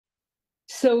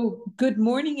Good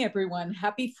morning, everyone.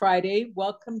 Happy Friday.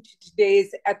 Welcome to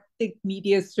today's Ethnic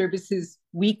Media Services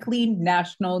weekly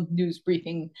national news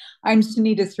briefing. I'm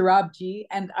Sunita Sarabji,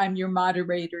 and I'm your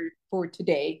moderator for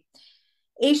today.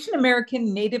 Asian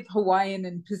American, Native Hawaiian,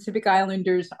 and Pacific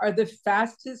Islanders are the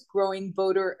fastest growing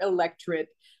voter electorate.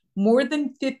 More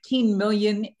than 15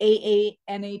 million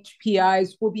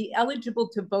AANHPIs will be eligible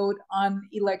to vote on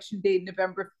Election Day,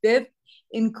 November 5th,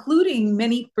 including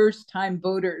many first-time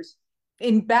voters.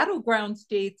 In battleground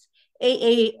states,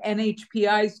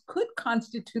 AANHPIs could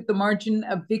constitute the margin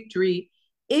of victory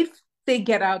if they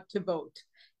get out to vote.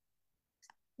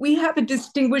 We have a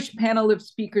distinguished panel of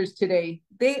speakers today.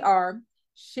 They are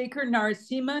Shekar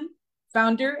Narasimhan,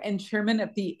 founder and chairman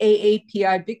of the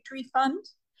AAPI Victory Fund;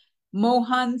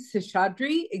 Mohan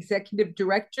Seshadri, executive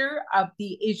director of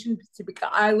the Asian Pacific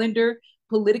Islander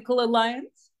Political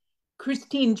Alliance;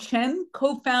 Christine Chen,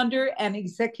 co-founder and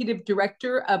executive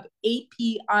director of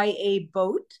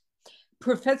APIAVote;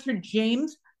 Professor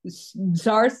James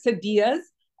Zarza-Diaz,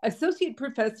 associate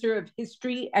professor of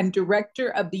history and director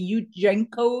of the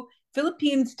Ujenko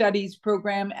Philippine Studies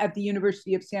program at the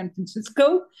University of San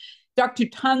Francisco; Dr.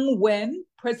 Tung Nguyen,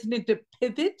 president of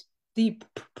Pivot, the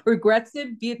progressive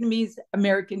Vietnamese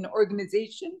American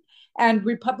organization; and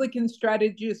Republican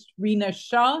strategist Rina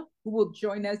Shah, who will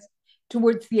join us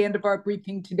towards the end of our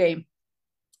briefing today.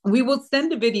 We will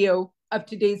send a video of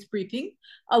today's briefing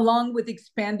along with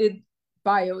expanded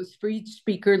bios for each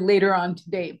speaker later on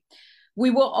today. We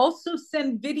will also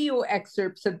send video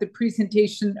excerpts of the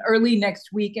presentation early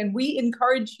next week, and we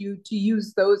encourage you to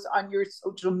use those on your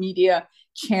social media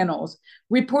channels.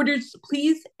 Reporters,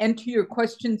 please enter your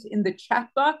questions in the chat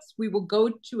box. We will go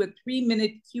to a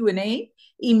 3-minute Q&A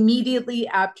immediately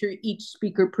after each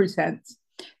speaker presents.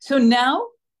 So now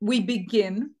we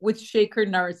begin with Shekar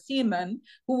Narasimhan,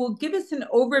 who will give us an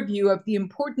overview of the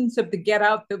importance of the Get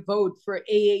Out the Vote for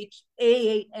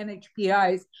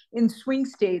AANHPIs in swing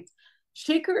states.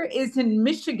 Shekar is in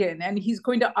Michigan, and he's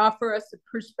going to offer us a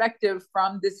perspective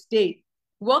from the state.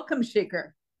 Welcome,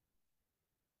 Shekar.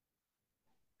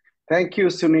 Thank you,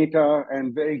 Sunita,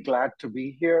 and very glad to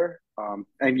be here.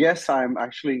 And yes, I'm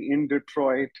actually in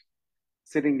Detroit,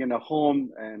 sitting in a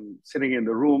home, and sitting in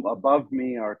the room above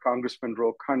me are Congressman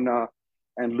Ro Khanna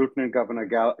and Lieutenant Governor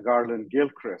Garland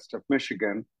Gilchrist of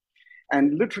Michigan.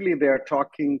 And literally they're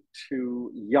talking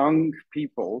to young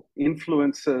people,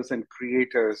 influencers and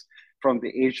creators from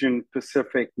the Asian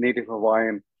Pacific, Native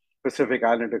Hawaiian, Pacific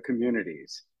Islander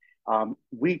communities.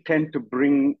 We tend to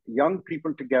bring young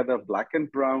people together, Black and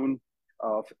brown,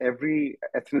 of every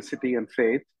ethnicity and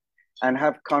faith, and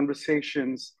have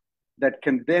conversations that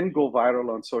can then go viral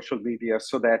on social media,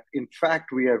 so that in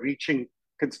fact we are reaching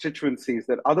constituencies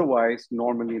that otherwise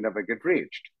normally never get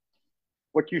reached.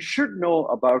 What you should know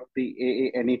about the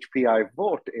AANHPI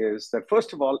vote is that,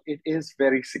 first of all, it is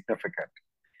very significant.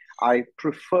 I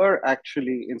prefer,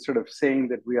 actually, instead of saying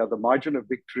that we are the margin of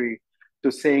victory,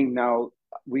 to saying now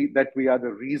that we are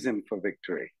the reason for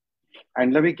victory.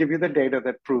 And let me give you the data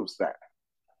that proves that.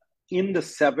 In the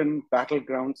 7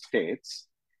 battleground states,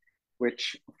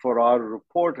 which for our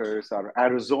reporters are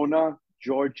Arizona,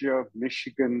 Georgia,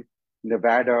 Michigan,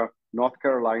 Nevada, North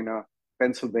Carolina,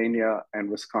 Pennsylvania,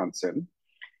 and Wisconsin.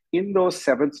 In those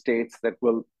 7 states that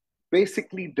will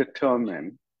basically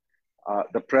determine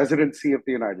the presidency of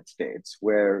the United States,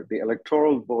 where the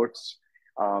electoral votes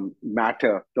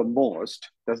matter the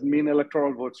most. Doesn't mean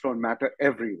electoral votes don't matter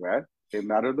everywhere. They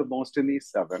matter the most in these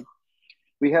 7.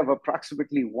 We have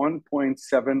approximately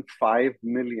 1.75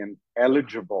 million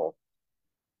eligible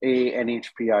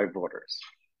AANHPI voters.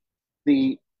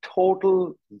 The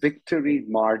total victory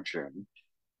margin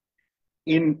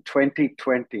in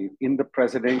 2020 in the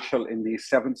presidential in these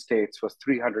 7 states was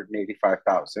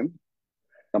 385,000,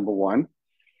 number one.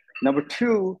 Number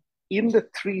two, in the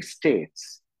 3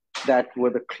 states that were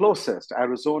the closest,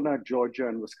 Arizona, Georgia,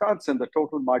 and Wisconsin, the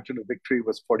total margin of victory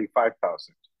was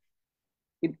 45,000.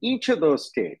 In each of those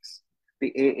states,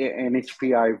 the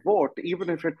AANHPI vote, even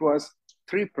if it was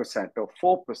 3% or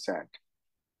 4%,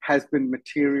 has been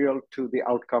material to the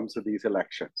outcomes of these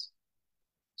elections.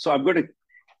 So I'm going to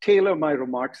tailor my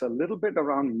remarks a little bit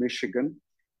around Michigan,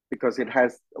 because it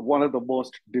has one of the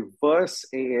most diverse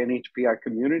AANHPI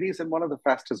communities and one of the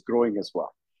fastest growing as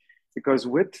well. Because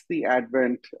with the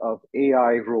advent of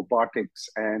AI, robotics,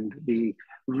 and the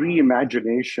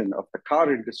reimagination of the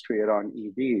car industry around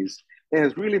EVs, there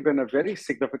has really been a very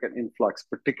significant influx,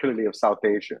 particularly of South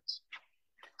Asians.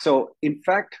 So in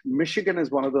fact, Michigan is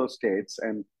one of those states,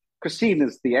 and Christine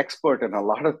is the expert in a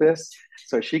lot of this,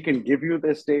 so she can give you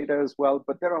this data as well.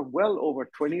 But there are well over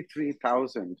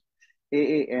 23,000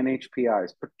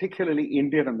 AANHPIs, particularly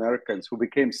Indian Americans who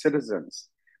became citizens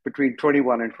between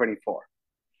 21 and 24.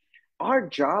 Our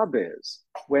job is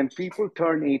when people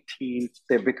turn 18,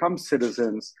 they become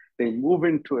citizens, they move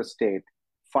into a state,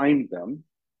 find them,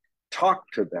 talk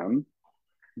to them,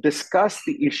 discuss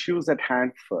the issues at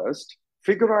hand first,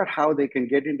 figure out how they can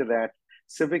get into that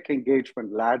civic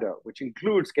engagement ladder, which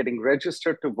includes getting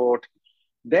registered to vote,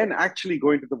 then actually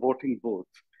going to the voting booth.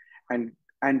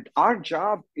 And our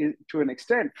job, is, to an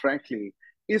extent, frankly,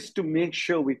 is to make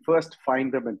sure we first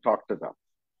find them and talk to them.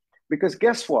 Because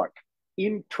guess what?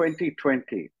 In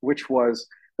 2020, which was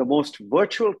the most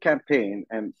virtual campaign,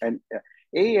 and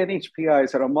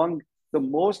AANHPIs are among the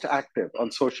most active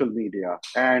on social media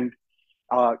and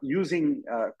using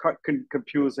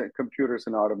computers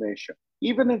and automation.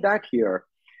 Even in that year,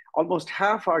 almost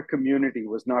half our community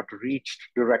was not reached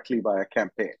directly by a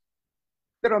campaign.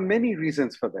 There are many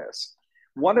reasons for this.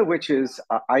 One of which is,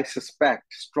 I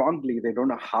suspect strongly, they don't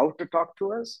know how to talk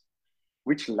to us,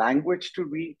 which language to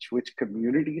reach, which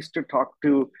communities to talk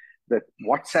to, the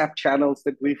WhatsApp channels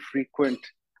that we frequent,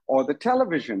 or the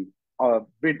television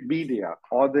media,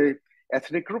 or the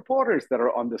ethnic reporters that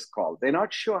are on this call. They're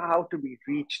not sure how to be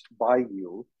reached by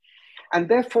you. And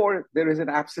therefore, there is an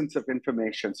absence of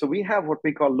information. So we have what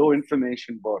we call low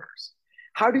information voters.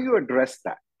 How do you address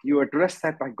that? You address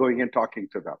that by going and talking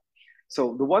to them.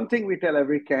 So the one thing we tell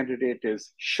every candidate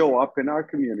is show up in our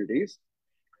communities,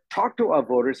 talk to our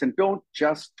voters, and don't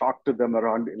just talk to them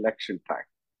around election time.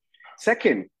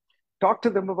 Second, talk to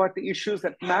them about the issues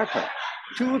that matter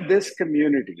to this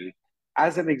community.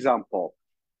 As an example,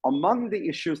 among the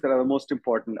issues that are the most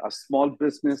important are small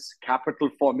business, capital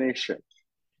formation.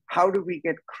 How do we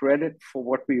get credit for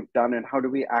what we've done, and how do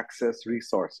we access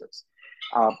resources?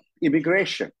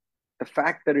 Immigration, the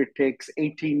fact that it takes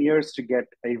 18 years to get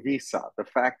a visa, the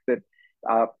fact that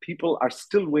people are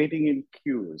still waiting in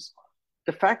queues,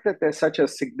 the fact that there's such a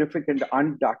significant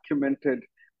undocumented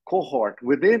cohort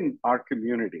within our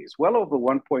communities, well over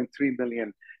 1.3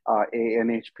 million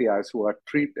AANHPIs who are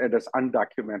treated as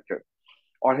undocumented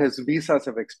or whose visas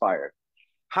have expired.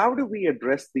 How do we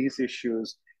address these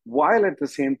issues while at the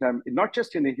same time, not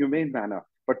just in a humane manner,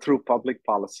 but through public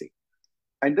policy?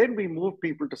 And then we move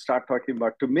people to start talking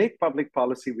about, to make public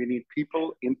policy, we need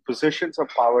people in positions of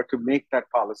power to make that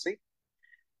policy.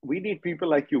 We need people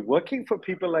like you working for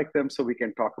people like them so we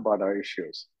can talk about our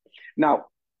issues. Now,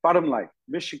 bottom line,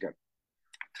 Michigan,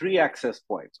 3 access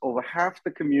points. Over half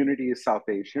the community is South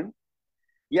Asian.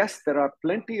 Yes, there are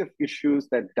plenty of issues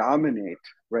that dominate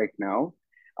right now.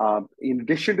 In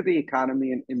addition to the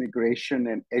economy and immigration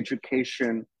and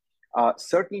education,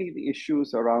 certainly the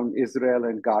issues around Israel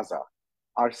and Gaza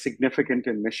are significant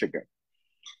in Michigan.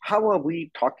 How are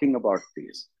we talking about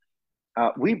these?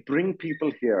 We bring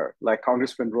people here like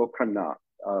Congressman Ro Khanna,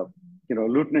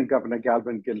 Lieutenant Governor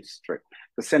Galvin Gilstrap,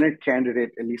 the Senate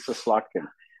candidate Elisa Slotkin.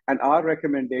 And our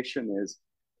recommendation is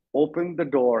open the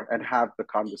door and have the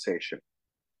conversation.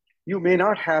 You may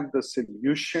not have the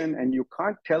solution, and you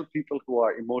can't tell people who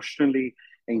are emotionally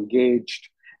engaged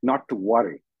not to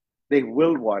worry. They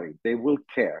will worry, they will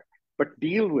care, but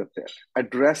deal with it,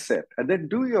 address it, and then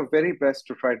do your very best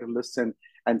to try to listen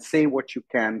and say what you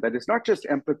can that is not just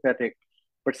empathetic,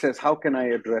 but says, how can I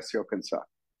address your concern?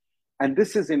 And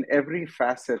this is in every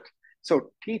facet.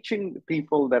 So teaching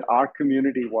people that our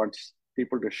community wants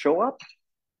people to show up,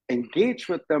 engage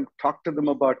with them, talk to them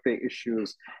about their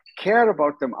issues, care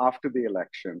about them after the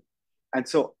election. And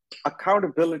so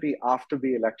accountability after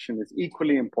the election is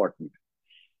equally important.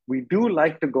 We do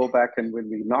like to go back, and when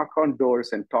we knock on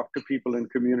doors and talk to people in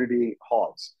community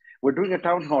halls, we're doing a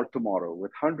town hall tomorrow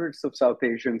with hundreds of South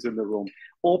Asians in the room,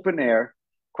 open air.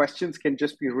 Questions can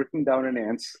just be written down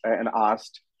and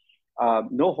asked.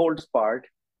 No holds barred,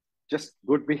 just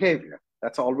good behavior.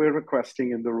 That's all we're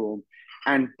requesting in the room.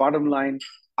 And bottom line,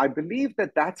 I believe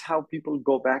that that's how people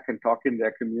go back and talk in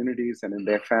their communities and in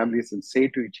their families and say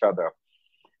to each other,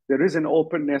 there is an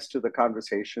openness to the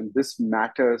conversation. This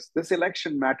matters. This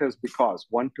election matters because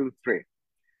 1, 2, 3.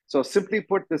 So simply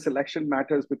put, this election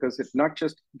matters because it not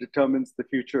just determines the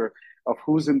future of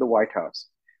who's in the White House,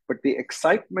 but the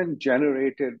excitement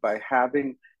generated by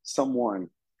having someone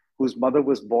whose mother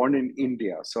was born in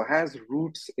India, so has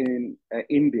roots in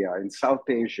India, in South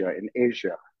Asia, in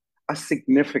Asia, are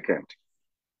significant.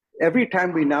 Every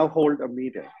time we now hold a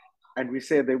meeting and we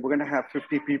say that we're going to have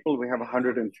 50 people, we have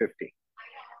 150.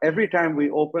 Every time we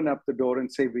open up the door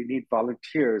and say we need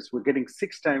volunteers, we're getting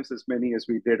 6 times as many as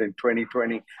we did in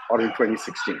 2020 or in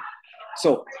 2016.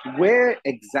 So where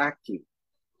exactly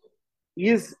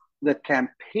is the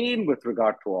campaign with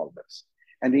regard to all this?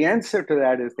 And the answer to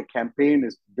that is the campaign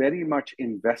is very much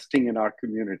investing in our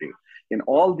community. In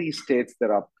all these states,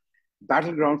 there are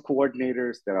battleground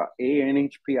coordinators, there are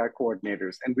AANHPI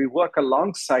coordinators, and we work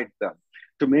alongside them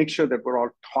to make sure that we're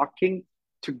all talking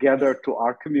together to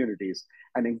our communities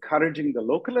and encouraging the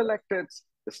local electeds,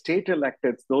 the state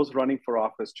electeds, those running for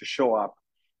office to show up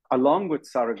along with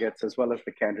surrogates as well as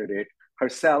the candidate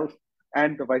herself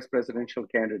and the vice presidential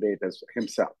candidate as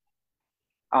himself.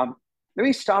 Let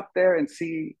me stop there and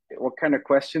see what kind of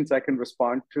questions I can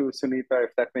respond to, Sunita,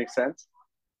 if that makes sense.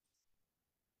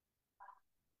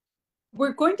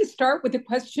 We're going to start with a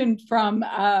question from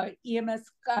EMS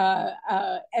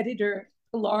editor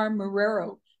Pilar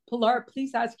Marrero. Pilar,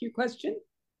 please ask your question.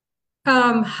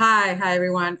 Hi,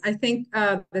 everyone. I think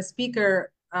the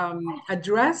speaker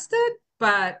addressed it,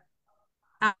 but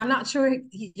I'm not sure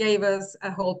he gave us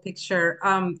a whole picture.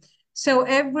 So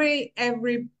every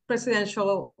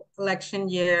presidential election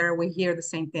year, we hear the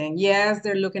same thing. Yes,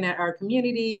 they're looking at our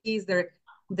communities. They're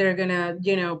gonna,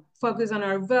 focus on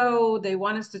our vote. They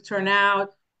want us to turn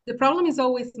out. The problem is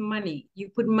always money.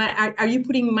 Are you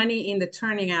putting money in the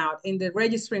turning out, in the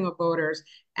registering of voters,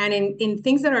 and in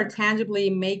things that are tangibly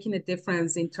making a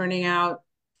difference in turning out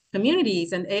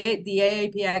communities? And the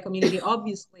AAPI community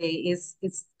obviously is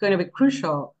going to be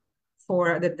crucial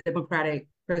for the Democratic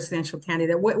presidential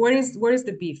candidate. Where is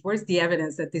the beef? Where's the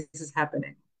evidence that this is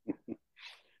happening?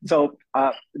 So,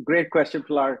 great question,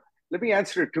 Pilar. Let me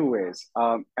answer it two ways.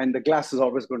 And the glass is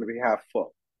always going to be half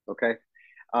full, okay?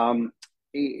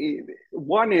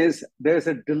 One is there's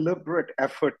a deliberate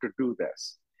effort to do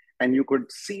this. And you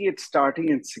could see it starting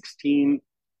in 16,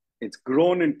 it's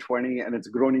grown in 20, and it's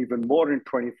grown even more in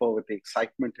 24 with the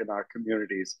excitement in our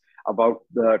communities about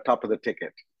the top of the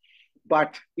ticket.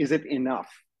 But is it enough?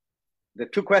 The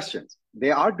two questions.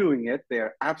 They are doing it. They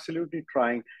are absolutely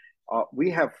trying.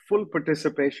 We have full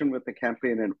participation with the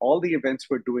campaign and all the events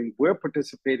we're doing. We're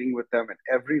participating with them in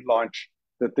every launch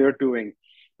that they're doing,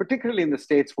 particularly in the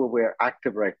states where we're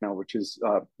active right now, which is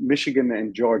Michigan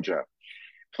and Georgia.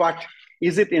 But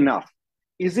is it enough?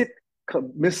 Is it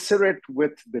commensurate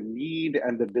with the need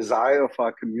and the desire of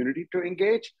our community to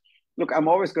engage? Look, I'm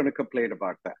always going to complain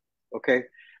about that, okay?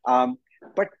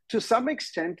 But to some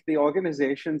extent, the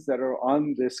organizations that are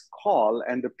on this call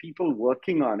and the people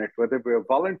working on it, whether we're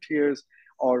volunteers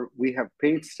or we have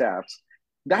paid staffs,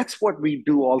 that's what we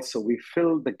do also. We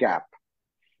fill the gap.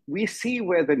 We see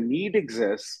where the need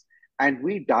exists and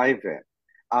we dive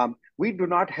in. We do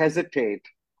not hesitate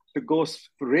to go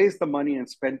raise the money and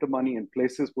spend the money in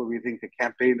places where we think the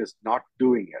campaign is not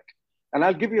doing it. And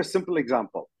I'll give you a simple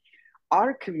example.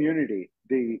 Our community,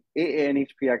 the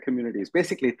AANHPI community, is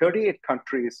basically 38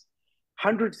 countries,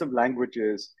 hundreds of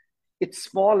languages. It's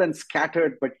small and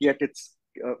scattered, but yet it's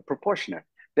proportionate.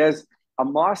 There's a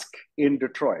mosque in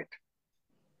Detroit,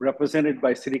 represented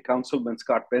by City Councilman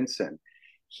Scott Benson.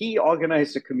 He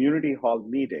organized a community hall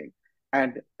meeting,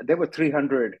 and there were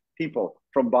 300 people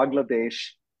from Bangladesh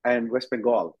and West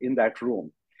Bengal in that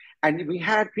room. And we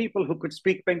had people who could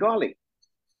speak Bengali.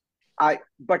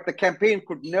 But the campaign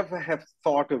could never have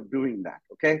thought of doing that,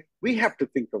 okay? We have to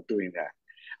think of doing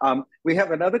that. We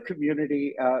have another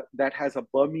community that has a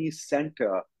Burmese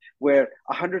center where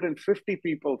 150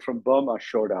 people from Burma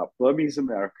showed up, Burmese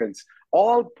Americans,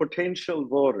 all potential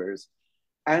voters.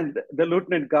 And the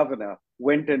lieutenant governor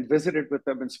went and visited with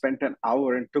them and spent an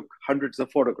hour and took hundreds of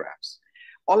photographs.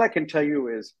 All I can tell you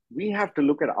is we have to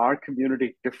look at our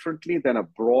community differently than a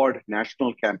broad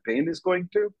national campaign is going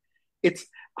to. It's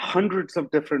hundreds of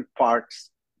different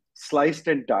parts, sliced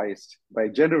and diced by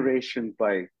generation,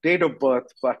 by date of birth,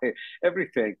 by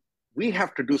everything. We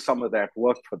have to do some of that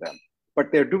work for them.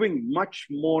 But they're doing much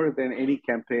more than any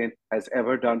campaign has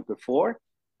ever done before,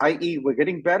 i.e. we're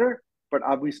getting better, but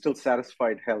are we still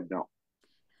satisfied? Hell no.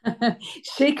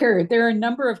 Shekar, there are a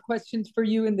number of questions for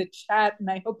you in the chat, and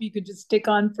I hope you could just stick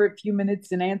on for a few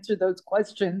minutes and answer those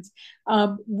questions.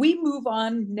 We move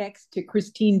on next to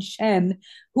Christine Chen,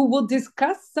 who will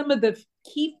discuss some of the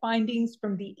key findings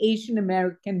from the Asian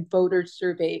American Voter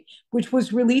Survey, which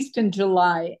was released in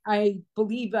July. I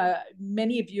believe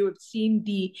many of you have seen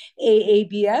the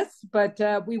AABS,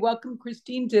 but we welcome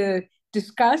Christine to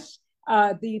discuss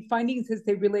the findings as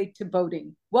they relate to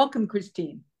voting. Welcome,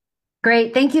 Christine.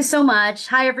 Great. Thank you so much.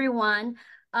 Hi, everyone.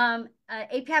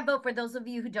 APIAVote, for those of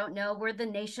you who don't know, we're the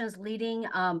nation's leading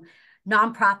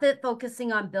nonprofit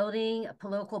focusing on building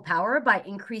political power by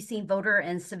increasing voter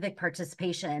and civic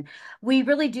participation. We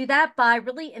really do that by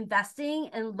really investing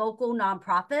in local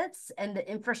nonprofits and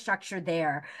the infrastructure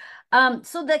there.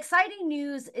 So the exciting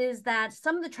news is that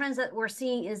some of the trends that we're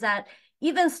seeing is that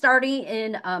even starting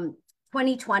in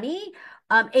 2020,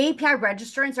 AAPI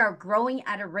registrants are growing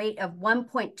at a rate of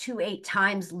 1.28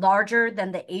 times larger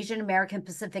than the Asian American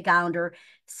Pacific Islander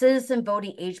citizen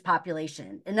voting age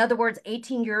population. In other words,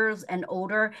 18 years and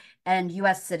older and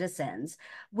US citizens.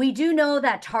 We do know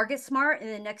that TargetSmart in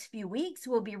the next few weeks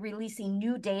will be releasing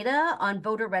new data on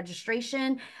voter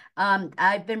registration.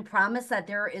 I've been promised that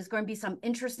there is going to be some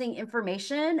interesting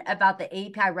information about the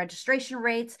AAPI registration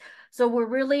rates. So we're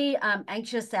really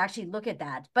anxious to actually look at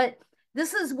that. But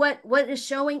this is what is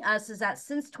showing us is that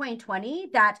since 2020,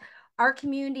 that our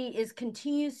community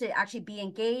continues to actually be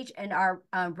engaged and are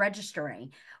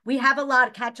registering. We have a lot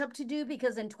of catch up to do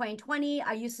because in 2020,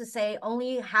 I used to say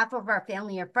only half of our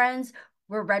family and friends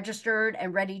were registered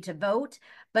and ready to vote.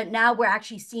 But now we're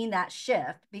actually seeing that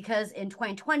shift because in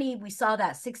 2020, we saw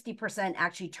that 60%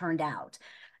 actually turned out.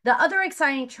 The other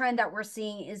exciting trend that we're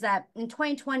seeing is that in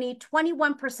 2020,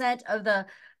 21% of the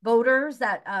voters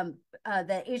that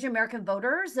the Asian American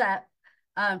voters that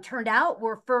turned out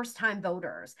were first-time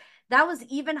voters. That was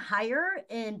even higher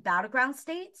in battleground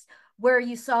states where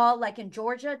you saw, like in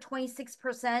Georgia,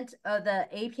 26% of the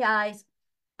API's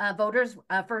voters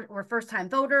were first-time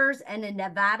voters, and in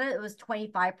Nevada, it was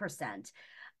 25%.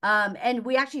 And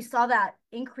we actually saw that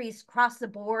increase across the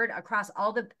board, across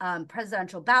all the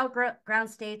presidential battleground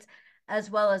states, as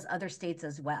well as other states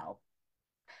as well.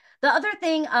 The other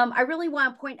thing I really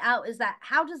want to point out is that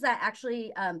how does that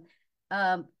actually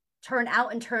turn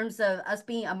out in terms of us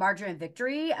being a margin of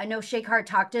victory? I know Shekar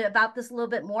talked about this a little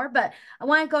bit more, but I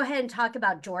want to go ahead and talk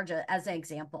about Georgia as an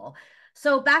example.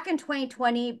 So back in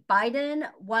 2020, Biden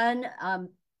won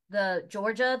the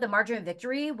Georgia, the margin of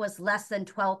victory was less than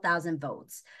 12,000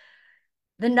 votes.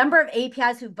 The number of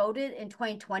APIs who voted in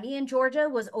 2020 in Georgia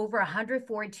was over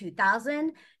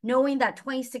 142,000, knowing that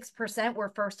 26%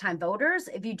 were first-time voters.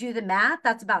 If you do the math,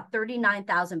 that's about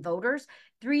 39,000 voters,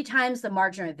 3 times the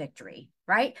margin of victory,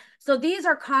 right? So these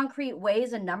are concrete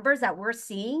ways and numbers that we're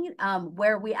seeing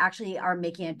where we actually are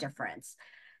making a difference.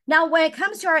 Now, when it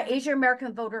comes to our Asian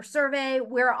American voter survey,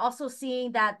 we're also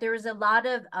seeing that there's a lot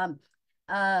of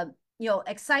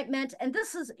excitement. And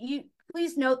this is,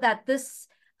 please note that this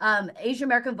Asian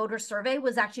American voter survey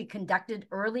was actually conducted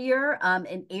earlier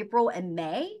in April and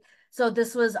May. So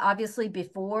this was obviously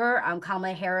before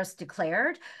Kamala Harris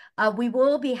declared. We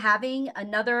will be having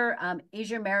another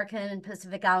Asian American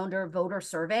Pacific Islander voter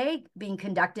survey being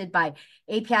conducted by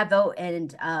APIAVote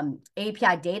and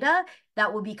API data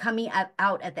that will be coming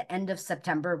out at the end of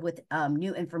September with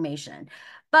new information.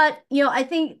 But, I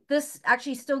think this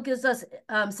actually still gives us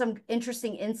some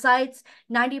interesting insights.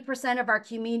 90% of our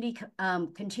community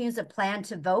continues to plan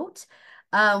to vote.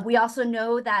 We also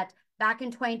know that back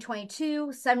in 2022,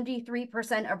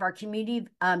 73% of our community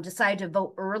decided to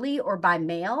vote early or by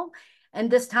mail.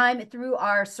 And this time through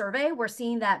our survey, we're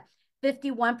seeing that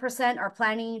 51% are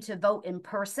planning to vote in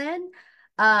person,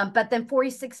 but then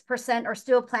 46% are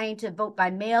still planning to vote by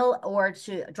mail or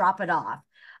to drop it off.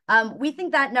 We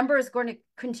think that number is going to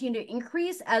continue to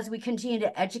increase as we continue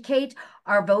to educate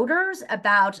our voters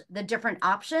about the different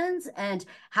options and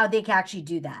how they can actually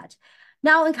do that.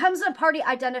 Now, in terms of party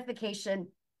identification,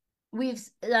 we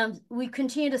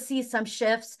continue to see some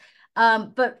shifts,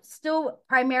 but still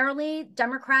primarily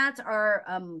Democrats are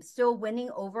still winning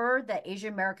over the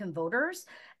Asian American voters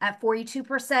at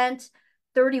 42%.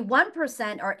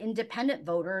 31% are independent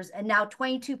voters, and now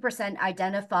 22%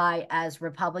 identify as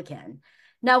Republican.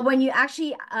 Now, when you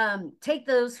actually take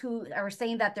those who are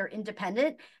saying that they're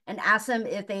independent and ask them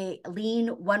if they lean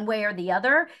one way or the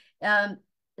other,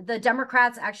 the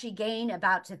Democrats actually gain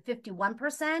about to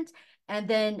 51%, and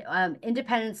then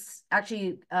independents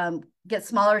actually get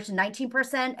smaller to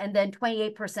 19%, and then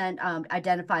 28%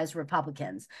 identify as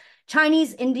Republicans.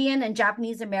 Chinese, Indian, and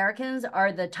Japanese Americans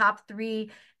are the top 3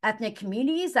 ethnic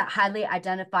communities that highly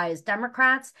identify as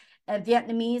Democrats, and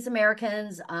Vietnamese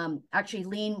Americans actually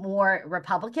lean more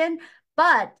Republican.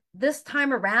 But this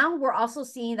time around, we're also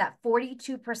seeing that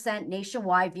 42%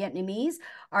 nationwide Vietnamese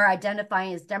are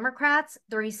identifying as Democrats,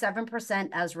 37%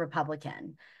 as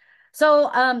Republican. So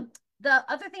the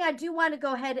other thing I do want to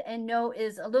go ahead and know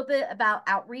is a little bit about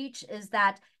outreach is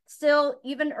that still,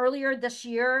 even earlier this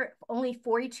year, only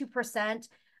 42%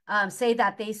 say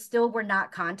that they still were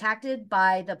not contacted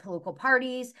by the political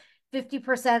parties.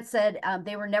 50% said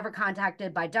they were never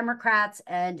contacted by Democrats,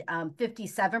 and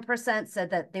 57%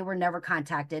 said that they were never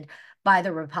contacted by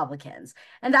the Republicans.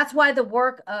 And that's why the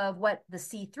work of what the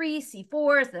C3,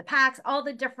 C4s, the PACs, all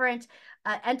the different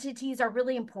entities are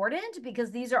really important, because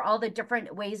these are all the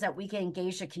different ways that we can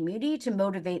engage the community to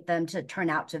motivate them to turn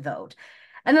out to vote.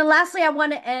 And then lastly, I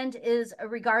want to end is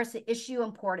regards to issue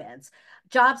importance.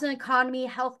 Jobs and economy,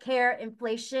 healthcare,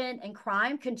 inflation, and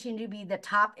crime continue to be the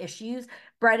top issues,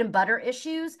 bread and butter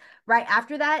issues. Right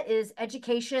after that is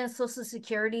education, Social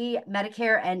Security,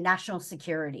 Medicare, and national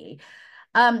security.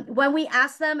 When we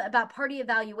ask them about party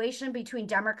evaluation between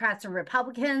Democrats and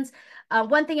Republicans,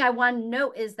 one thing I want to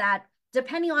note is that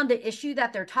depending on the issue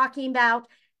that they're talking about,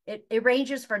 it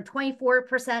ranges from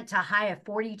 24% to high of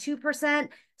 42%,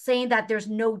 saying that there's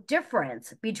no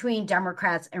difference between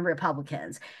Democrats and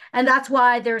Republicans. And that's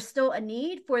why there's still a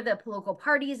need for the political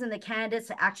parties and the candidates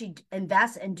to actually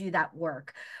invest and do that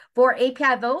work. For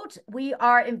APIAVote, we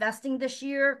are investing this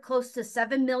year close to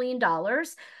 $7 million.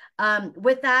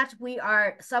 With that, we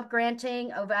are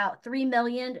subgranting about $3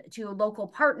 million to local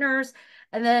partners.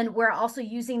 And then we're also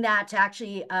using that to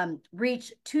actually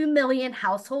reach 2 million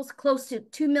households, close to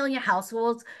 2 million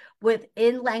households with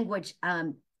in-language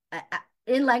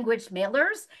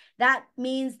mailers. That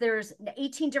means there's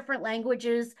 18 different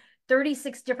languages,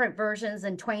 36 different versions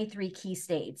in 23 key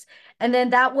states. And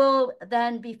then that will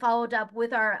then be followed up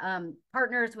with our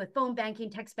partners with phone banking,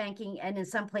 text banking, and in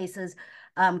some places,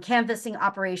 canvassing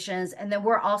operations. And then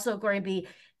we're also going to be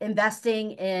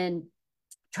investing in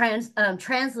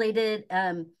translated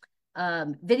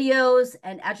videos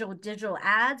and agile digital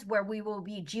ads, where we will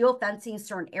be geofencing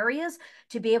certain areas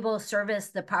to be able to service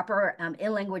the proper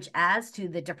in-language ads to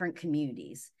the different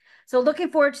communities. So looking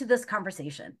forward to this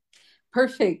conversation.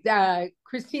 Perfect.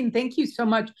 Christine, thank you so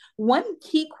much. One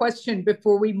key question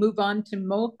before we move on to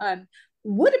Mohan.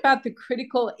 What about the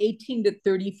critical 18 to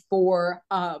 34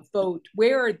 vote?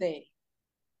 Where are they?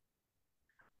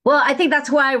 Well, I think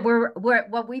that's why we're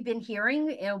what we've been hearing,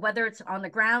 whether it's on the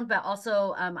ground, but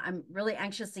also I'm really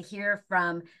anxious to hear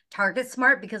from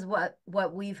TargetSmart, because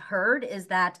what we've heard is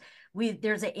that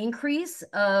there's an increase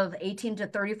of 18 to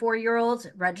 34-year-olds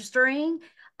registering.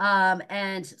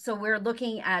 And so we're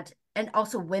looking at, and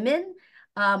also women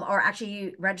are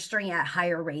actually registering at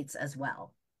higher rates as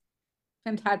well.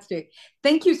 Fantastic.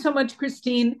 Thank you so much,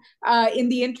 Christine. In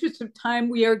the interest of time,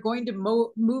 we are going to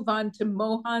move on to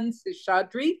Mohan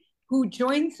Seshadri, who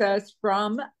joins us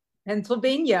from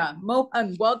Pennsylvania.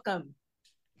 Mohan, welcome.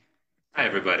 Hi,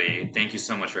 everybody. Thank you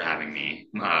so much for having me.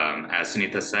 As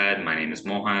Sunita said, my name is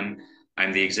Mohan.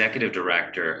 I'm the Executive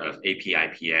Director of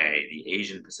APIPA, the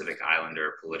Asian Pacific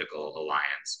Islander Political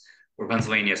Alliance. We're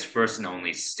Pennsylvania's first and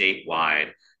only statewide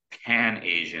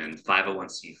Pan-Asian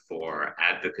 501c4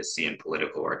 advocacy and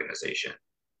political organization.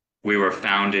 We were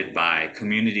founded by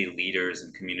community leaders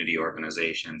and community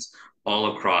organizations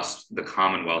all across the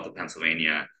Commonwealth of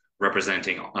Pennsylvania,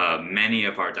 representing many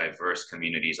of our diverse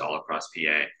communities all across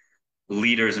PA.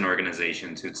 Leaders and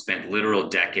organizations who'd spent literal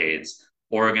decades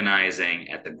organizing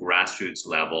at the grassroots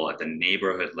level, at the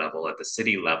neighborhood level, at the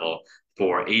city level,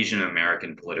 for Asian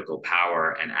American political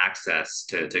power and access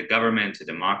to government, to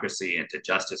democracy, and to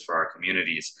justice for our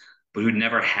communities, but who'd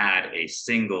never had a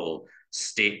single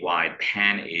statewide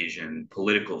Pan-Asian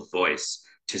political voice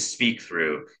to speak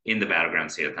through in the battleground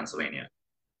state of Pennsylvania.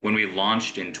 When we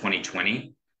launched in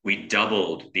 2020, we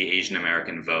doubled the Asian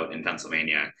American vote in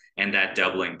Pennsylvania, and that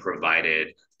doubling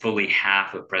provided fully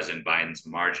half of President Biden's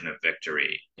margin of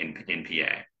victory in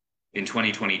PA. In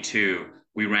 2022,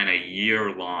 we ran a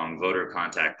year-long voter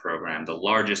contact program, the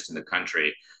largest in the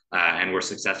country, and were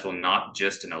successful not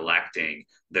just in electing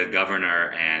the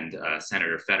governor and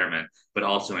Senator Fetterman, but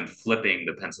also in flipping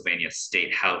the Pennsylvania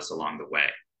State House along the way.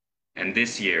 And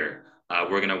this year,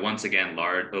 we're going to once again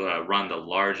run the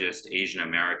largest Asian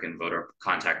American voter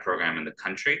contact program in the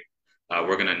country.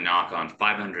 We're going to knock on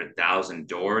 500,000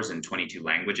 doors in 22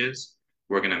 languages.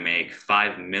 We're going to make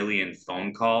 5 million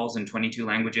phone calls in 22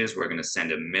 languages. We're going to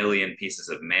send 1 million pieces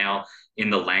of mail in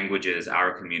the languages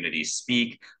our communities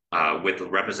speak, with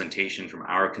representation from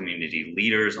our community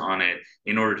leaders on it,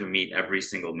 in order to meet every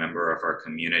single member of our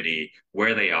community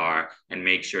where they are and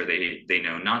make sure they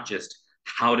know not just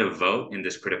how to vote in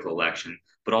this critical election,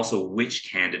 but also which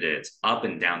candidates up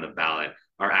and down the ballot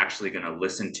are actually going to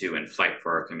listen to and fight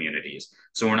for our communities.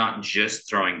 So we're not just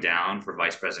throwing down for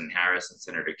Vice President Harris and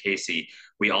Senator Casey.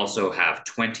 We also have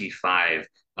 25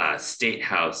 state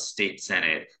house, state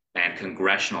senate, and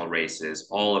congressional races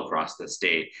all across the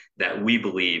state that we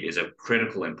believe is of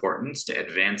critical importance to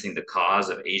advancing the cause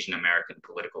of Asian American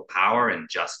political power and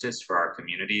justice for our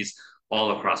communities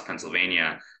all across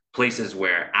Pennsylvania. places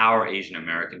where our Asian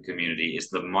American community is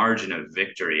the margin of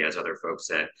victory, as other folks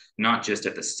said, not just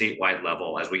at the statewide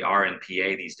level, as we are in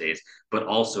PA these days, but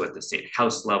also at the state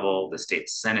House level, the state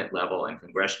Senate level, and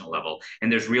congressional level.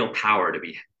 And there's real power to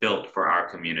be built for our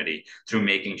community through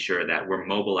making sure that we're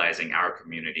mobilizing our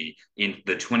community in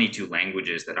the 22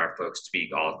 languages that our folks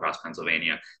speak all across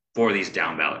Pennsylvania for these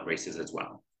down ballot races as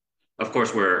well. Of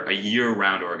course, we're a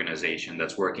year-round organization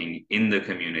that's working in the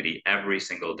community every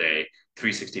single day,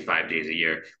 365 days a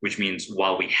year, which means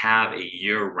while we have a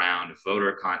year-round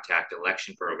voter contact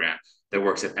election program that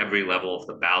works at every level of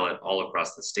the ballot all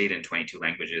across the state in 22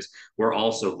 languages, we're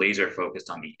also laser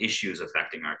focused on the issues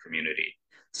affecting our community.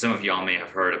 Some of y'all may have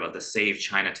heard about the Save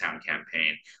Chinatown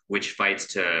campaign, which fights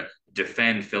to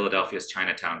defend Philadelphia's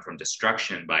Chinatown from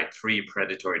destruction by 3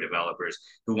 predatory developers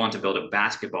who want to build a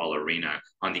basketball arena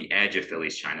on the edge of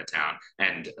Philly's Chinatown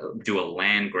and do a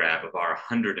land grab of our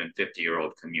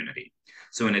 150-year-old community.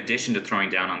 So in addition to throwing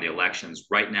down on the elections,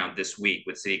 right now this week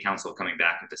with City Council coming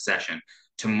back into session,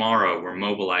 tomorrow we're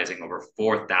mobilizing over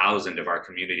 4,000 of our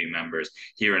community members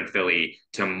here in Philly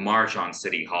to march on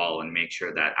City Hall and make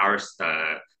sure that our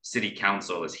City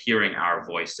Council is hearing our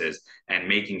voices and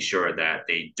making sure that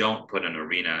they don't put an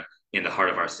arena in the heart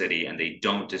of our city and they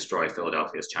don't destroy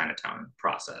Philadelphia's Chinatown in the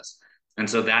process. And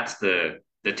so that's the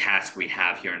task we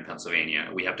have here in Pennsylvania.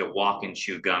 We have to walk and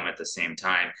chew gum at the same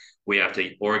time. We have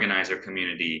to organize our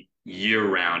community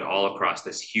year-round all across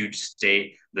this huge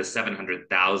state, the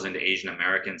 700,000 Asian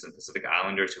Americans and Pacific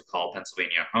Islanders who call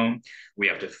Pennsylvania home. We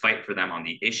have to fight for them on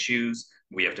the issues.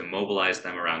 We have to mobilize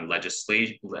them around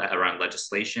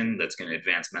legislation that's going to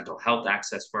advance mental health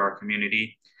access for our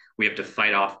community. We have to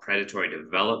fight off predatory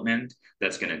development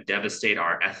that's going to devastate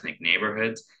our ethnic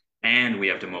neighborhoods. And we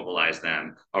have to mobilize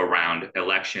them around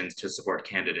elections to support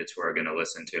candidates who are going to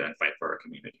listen to and fight for our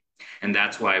community. And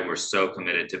that's why we're so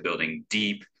committed to building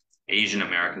deep Asian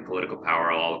American political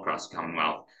power all across the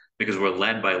Commonwealth, because we're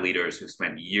led by leaders who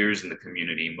spent years in the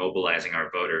community mobilizing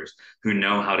our voters, who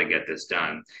know how to get this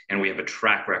done. And we have a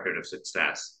track record of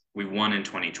success. We won in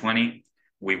 2020.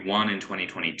 We won in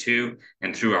 2022,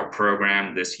 and through our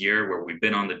program this year, where we've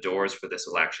been on the doors for this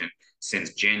election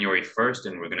since January 1st,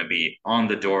 and we're going to be on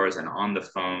the doors and on the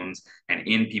phones and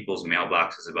in people's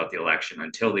mailboxes about the election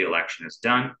until the election is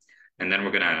done. And then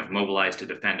we're going to mobilize to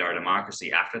defend our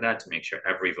democracy after that to make sure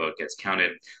every vote gets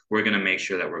counted. We're going to make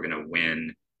sure that we're going to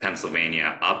win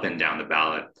Pennsylvania up and down the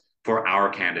ballot for our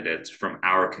candidates from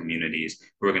our communities.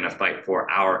 We're going to fight for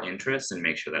our interests and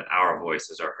make sure that our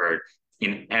voices are heard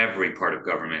in every part of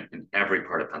government, in every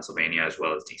part of Pennsylvania, as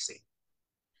well as DC.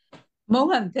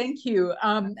 Mohan, thank you.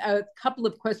 A couple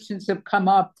of questions have come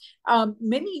up.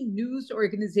 Many news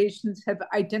organizations have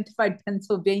identified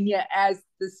Pennsylvania as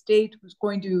the state who's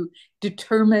going to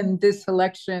determine this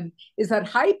election. Is that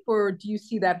hype, or do you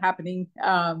see that happening?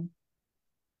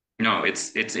 No,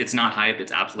 it's not hype.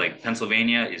 It's absolutely, like,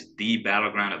 Pennsylvania is the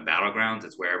battleground of battlegrounds.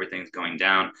 It's where everything's going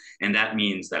down. And that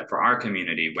means that for our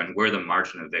community, when we're the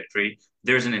margin of victory,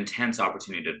 there's an intense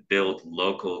opportunity to build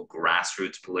local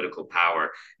grassroots political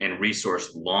power and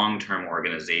resource long-term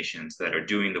organizations that are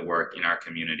doing the work in our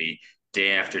community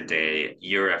day after day,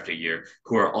 year after year,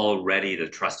 who are already the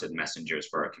trusted messengers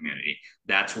for our community.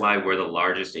 That's why we're the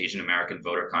largest Asian American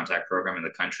voter contact program in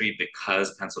the country,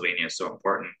 because Pennsylvania is so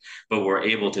important. But we're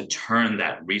able to turn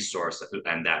that resource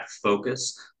and that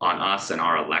focus on us and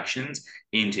our elections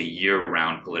into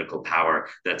year-round political power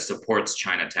that supports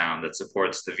Chinatown, that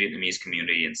supports the Vietnamese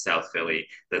community in South Philly,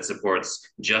 that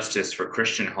supports justice for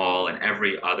Christian Hall and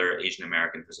every other Asian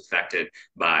American who's affected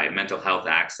by mental health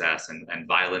access and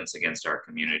violence against our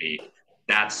community.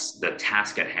 That's the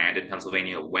task at hand in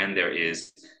Pennsylvania when there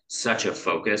is such a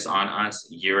focus on us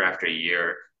year after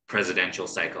year, presidential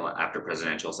cycle after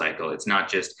presidential cycle. It's not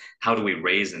just how do we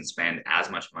raise and spend as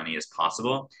much money as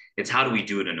possible. It's how do we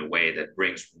do it in a way that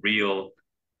brings real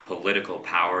political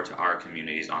power to our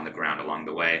communities on the ground along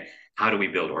the way. How do we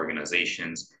build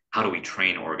organizations? How do we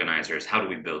train organizers? How do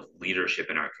we build leadership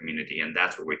in our community? And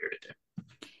that's what we're here to do.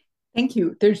 Thank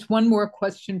you. There's one more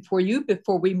question for you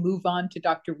before we move on to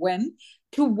Dr. Wen.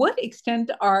 To what extent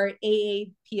are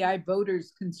AAPI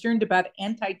voters concerned about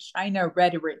anti-China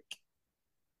rhetoric?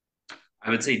 I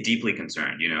would say deeply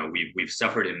concerned. You know, we've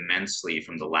suffered immensely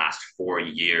from the last 4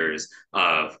 years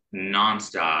of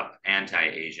nonstop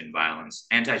anti-Asian violence,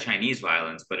 anti-Chinese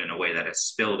violence, but in a way that has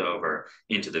spilled over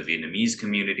into the Vietnamese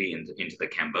community, into the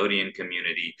Cambodian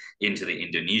community, into the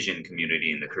Indonesian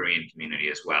community, and the Korean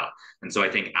community as well. And so I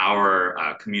think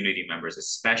our community members,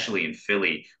 especially in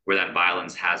Philly, where that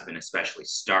violence has been especially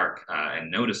stark and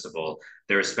noticeable,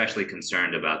 they're especially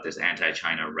concerned about this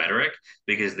anti-China rhetoric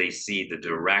because they see the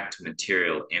direct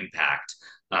material impact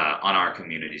on our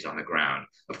communities on the ground.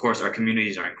 Of course, our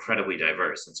communities are incredibly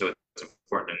diverse, and so it's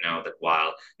important to know that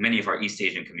while many of our East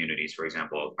Asian communities, for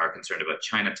example, are concerned about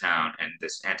Chinatown and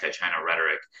this anti-China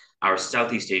rhetoric, our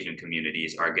Southeast Asian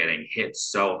communities are getting hit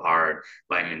so hard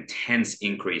by an intense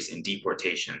increase in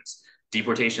deportations.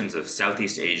 Deportations of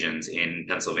Southeast Asians in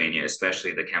Pennsylvania,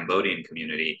 especially the Cambodian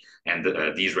community and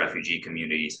these refugee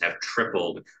communities, have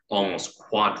tripled, almost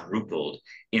quadrupled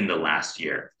in the last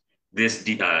year. These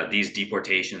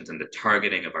deportations and the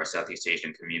targeting of our Southeast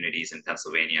Asian communities in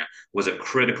Pennsylvania was a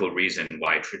critical reason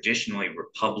why traditionally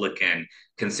Republican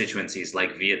constituencies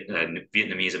like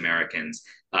Vietnamese Americans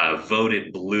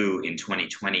voted blue in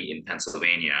 2020 in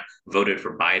Pennsylvania, voted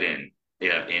for Biden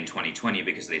in 2020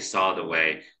 because they saw the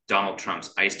way Donald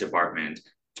Trump's ICE department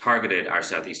targeted our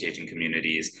Southeast Asian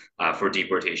communities for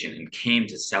deportation and came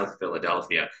to South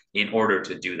Philadelphia in order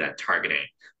to do that targeting.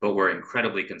 But we're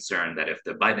incredibly concerned that if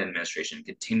the Biden administration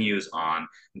continues on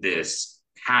this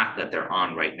path that they're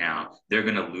on right now, they're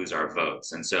going to lose our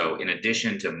votes. And so in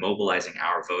addition to mobilizing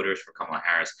our voters for Kamala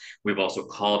Harris, we've also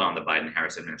called on the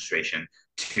Biden-Harris administration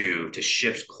to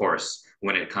shift course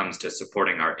when it comes to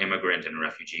supporting our immigrant and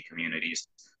refugee communities,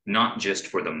 not just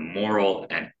for the moral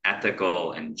and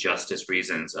ethical and justice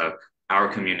reasons of our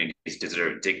communities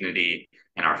deserve dignity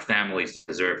and our families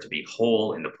deserve to be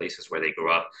whole in the places where they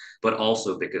grew up, but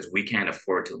also because we can't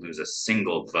afford to lose a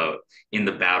single vote in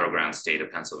the battleground state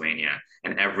of Pennsylvania.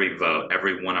 And every vote,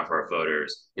 every one of our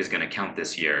voters is going to count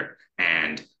this year.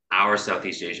 And our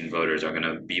Southeast Asian voters are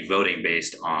going to be voting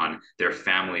based on their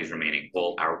families remaining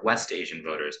whole. Our West Asian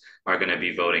voters are going to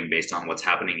be voting based on what's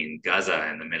happening in Gaza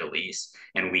and the Middle East.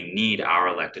 And we need our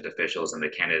elected officials and the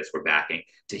candidates we're backing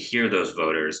to hear those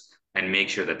voters and make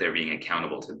sure that they're being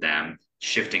accountable to them,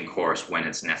 shifting course when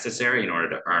it's necessary in order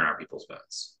to earn our people's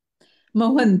votes.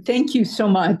 Mohan, thank you so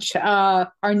much.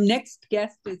 Our next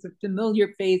guest is a familiar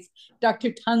face,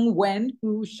 Dr. Tung Nguyen,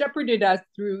 who shepherded us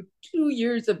through 2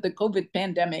 years of the COVID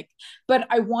pandemic. But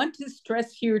I want to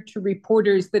stress here to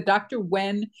reporters that Dr.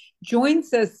 Nguyen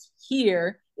joins us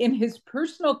here in his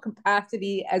personal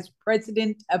capacity as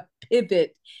president of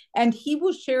Pivot, and he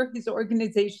will share his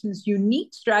organization's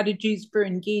unique strategies for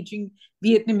engaging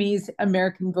Vietnamese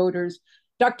American voters.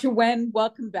 Dr. Nguyen,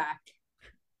 welcome back.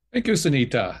 Thank you,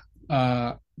 Sunita.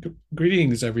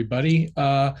 Greetings, everybody.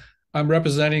 I'm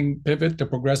representing Pivot, the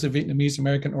Progressive Vietnamese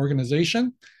American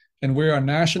Organization, and we're a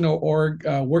national org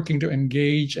working to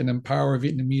engage and empower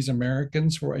Vietnamese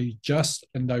Americans for a just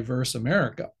and diverse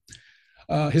America.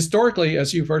 Historically,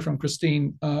 as you've heard from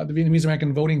Christine, the Vietnamese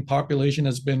American voting population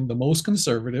has been the most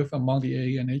conservative among the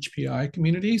AANHPI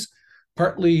communities,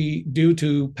 partly due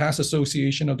to past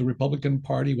association of the Republican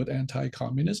Party with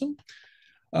anti-communism.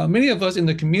 Many of us in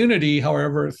the community,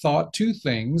 however, thought two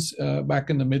things back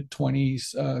in the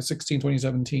mid-2016,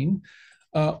 2017.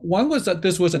 One was that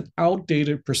this was an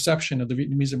outdated perception of the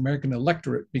Vietnamese American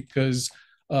electorate because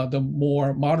the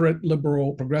more moderate,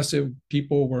 liberal, progressive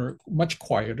people were much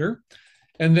quieter.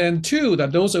 And then two,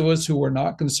 that those of us who were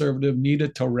not conservative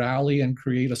needed to rally and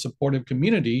create a supportive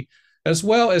community, as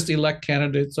well as to elect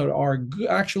candidates that are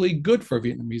actually good for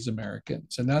Vietnamese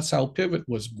Americans. And that's how Pivot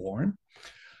was born.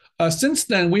 Since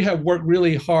then, we have worked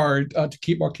really hard to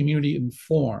keep our community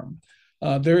informed.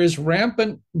 There is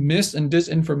rampant mis and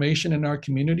disinformation in our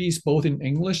communities, both in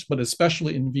English, but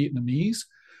especially in Vietnamese,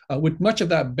 with much of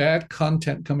that bad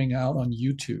content coming out on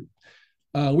YouTube.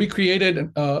 We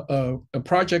created a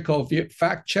project called Viet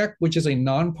Fact Check, which is a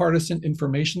nonpartisan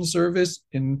information service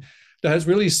that has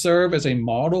really served as a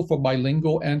model for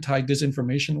bilingual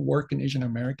anti-disinformation work in Asian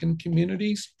American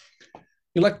communities.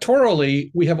 Electorally,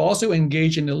 we have also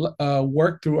engaged in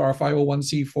work through our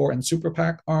 501c4 and Super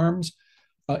PAC arms.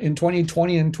 In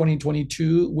 2020 and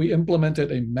 2022, we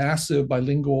implemented a massive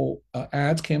bilingual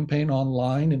ads campaign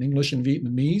online in English and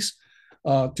Vietnamese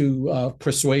to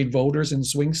persuade voters in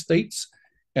swing states.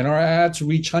 And our ads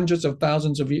reach hundreds of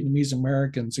thousands of Vietnamese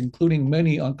Americans, including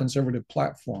many on conservative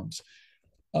platforms.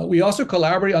 We also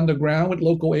collaborate on the ground with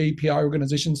local AAPI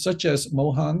organizations such as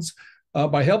Mohan's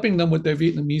by helping them with their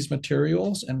Vietnamese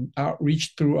materials and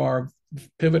outreach through our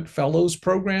Pivot Fellows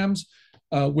programs,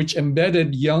 which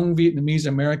embedded young Vietnamese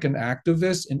American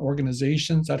activists in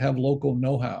organizations that have local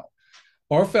know-how.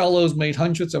 Our fellows made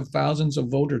hundreds of thousands of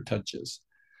voter touches.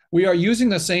 We are using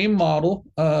the same model,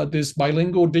 this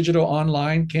bilingual digital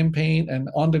online campaign and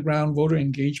on-the-ground voter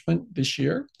engagement this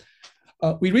year.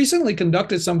 We recently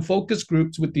conducted some focus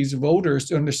groups with these voters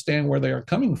to understand where they are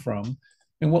coming from.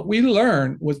 And what we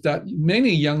learned was that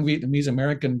many young Vietnamese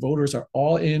American voters are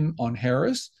all in on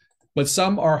Harris, but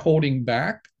some are holding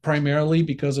back primarily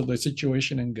because of the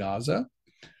situation in Gaza.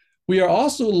 We are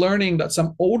also learning that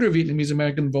some older Vietnamese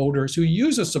American voters who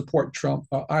used to support Trump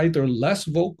are either less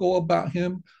vocal about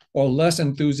him or less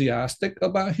enthusiastic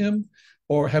about him,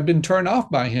 or have been turned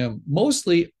off by him,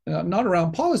 mostly not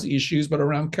around policy issues, but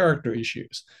around character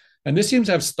issues. And this seems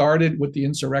to have started with the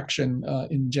insurrection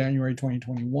in January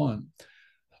 2021.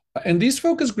 And these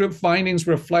focus group findings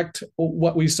reflect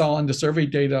what we saw in the survey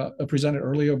data presented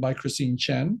earlier by Christine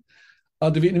Chen.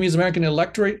 The Vietnamese American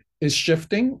electorate is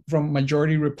shifting from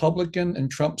majority Republican and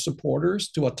Trump supporters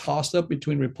to a toss-up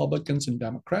between Republicans and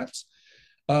Democrats,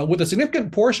 with a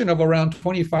significant portion of around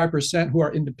 25% who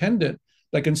are independent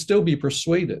that can still be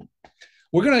persuaded.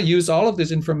 We're going to use all of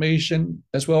this information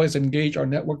as well as engage our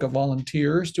network of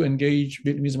volunteers to engage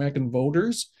Vietnamese American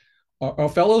voters. Our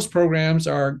fellows programs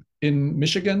are in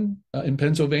Michigan, in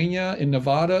Pennsylvania, in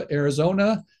Nevada,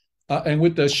 Arizona, and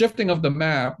with the shifting of the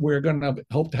map, we're going to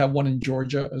hope to have one in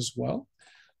Georgia as well.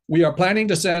 We are planning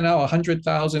to send out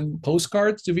 100,000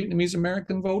 postcards to Vietnamese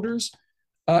American voters.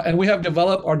 And we have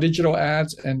developed our digital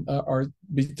ads and are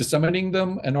disseminating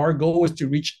them. And our goal is to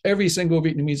reach every single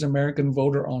Vietnamese American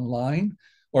voter online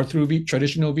or through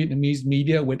traditional Vietnamese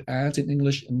media with ads in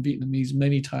English and Vietnamese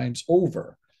many times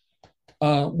over.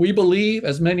 We believe,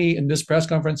 as many in this press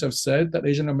conference have said, that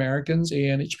Asian Americans,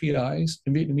 AANHPIs,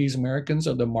 and Vietnamese Americans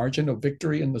are the margin of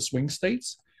victory in the swing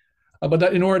states. But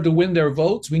that in order to win their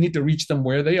votes, we need to reach them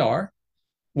where they are,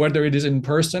 whether it is in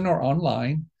person or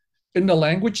online, in the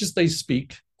languages they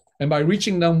speak, and by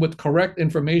reaching them with correct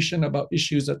information about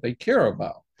issues that they care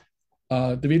about.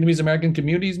 The Vietnamese American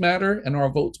communities matter and our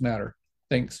votes matter.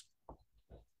 Thanks.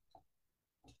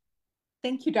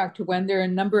 Thank you, Dr. Nguyen. There are a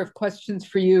number of questions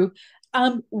for you.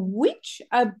 Which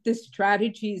of the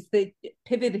strategies that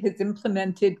Pivot has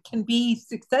implemented can be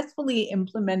successfully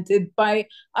implemented by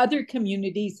other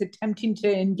communities attempting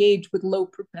to engage with low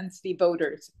propensity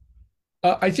voters?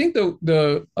 I think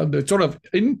the sort of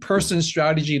in-person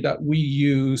strategy that we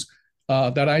use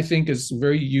that I think is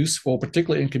very useful,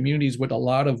 particularly in communities with a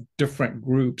lot of different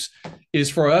groups, is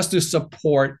for us to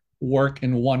support work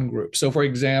in one group. So for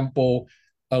example,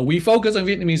 we focus on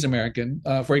Vietnamese American.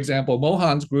 For example,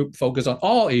 Mohan's group focus on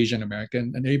all Asian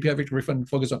American, and AAPI Victory Fund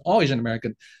focus on all Asian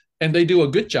American. And they do a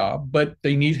good job, but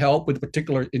they need help with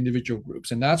particular individual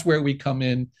groups. And that's where we come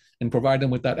in and provide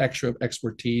them with that extra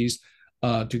expertise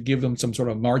to give them some sort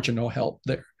of marginal help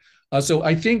there. So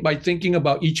I think by thinking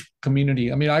about each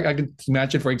community, I mean, I can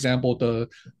imagine, for example, the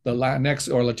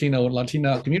Latinx or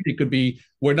Latina community could be,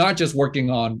 we're not just working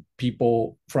on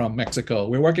people from Mexico,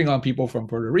 we're working on people from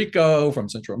Puerto Rico, from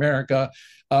Central America.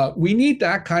 We need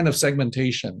that kind of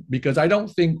segmentation, because I don't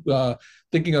think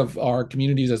thinking of our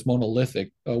communities as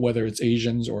monolithic, whether it's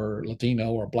Asians or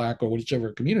Latino or Black or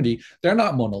whichever community, they're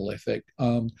not monolithic.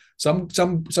 Some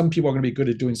people are going to be good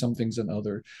at doing some things than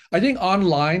others. I think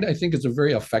online, I think is a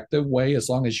very effective way, as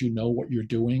long as you know what you're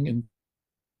doing in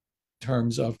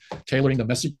terms of tailoring the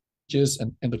messages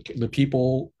and the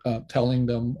people telling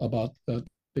them about the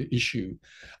issue.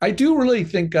 I do really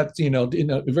think that, you know, in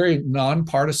a very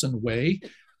nonpartisan way,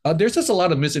 there's just a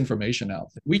lot of misinformation out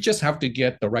there. We just have to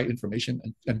get the right information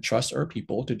and trust our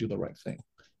people to do the right thing.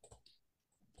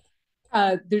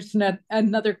 There's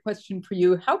another question for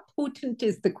you. How potent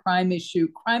is the crime issue?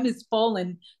 Crime has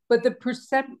fallen, but the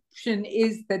perception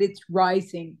is that it's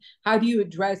rising. How do you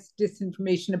address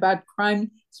disinformation about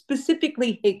crime,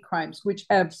 specifically hate crimes, which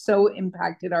have so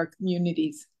impacted our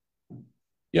communities?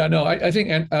 Yeah, no, I think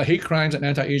hate crimes and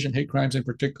anti-Asian hate crimes in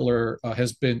particular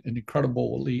has been an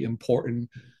incredibly important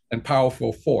and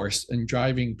powerful force in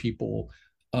driving people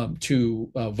to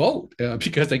vote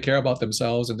because they care about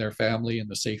themselves and their family and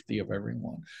the safety of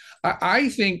everyone. I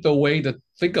think the way to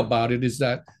think about it is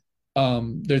that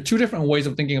there are two different ways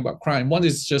of thinking about crime. One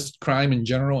is just crime in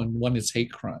general, and one is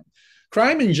hate crime.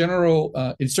 Crime in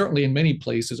general, is certainly in many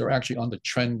places are actually on the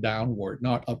trend downward,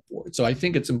 not upward. So I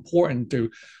think it's important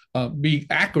to be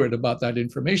accurate about that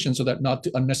information so that not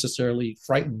to unnecessarily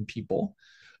frighten people.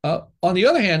 On the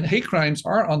other hand, hate crimes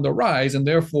are on the rise, and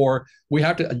therefore we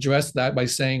have to address that by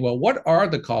saying, well, what are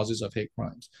the causes of hate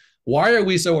crimes? Why are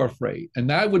we so afraid? And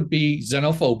that would be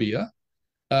xenophobia,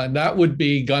 that would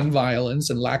be gun violence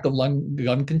and lack of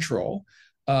gun control,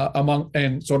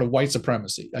 and sort of white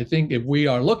supremacy. I think if we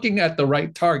are looking at the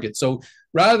right target, so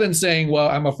rather than saying, well,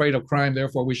 I'm afraid of crime,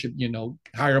 therefore we should,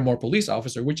 hire more police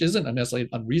officers, which isn't a necessarily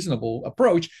unreasonable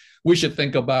approach, we should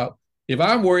think about, if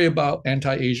I'm worried about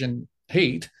anti-Asian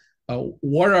hate,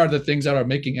 what are the things that are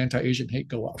making anti-Asian hate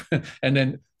go up? And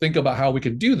then think about how we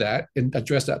can do that and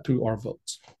address that through our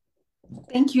votes.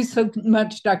 Thank you so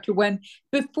much, Dr. Nguyen.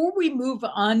 Before we move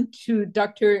on to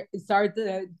Dr.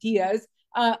 Zarda Diaz,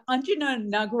 Anjana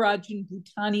Nagarajan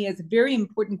Bhutani has a very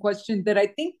important question that I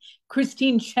think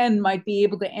Christine Chen might be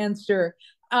able to answer.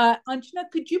 Anjana,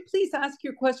 could you please ask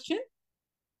your question?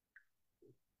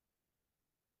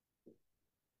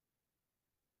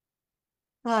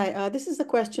 Hi, this is a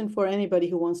question for anybody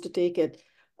who wants to take it.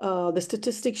 The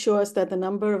statistics show us that the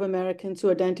number of Americans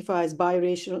who identify as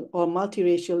biracial or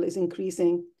multiracial is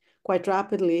increasing quite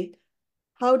rapidly.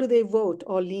 How do they vote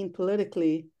or lean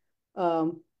politically?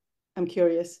 I'm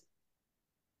curious.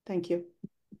 Thank you.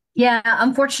 Yeah,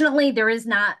 unfortunately, there is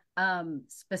not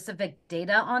specific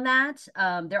data on that.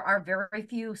 There are very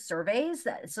few surveys.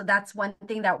 So that's one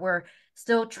thing that we're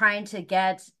still trying to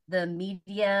get the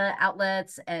media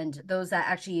outlets and those that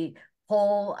actually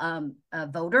poll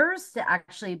voters to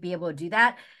actually be able to do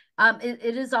that.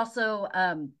 It is also,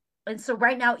 and so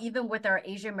right now, even with our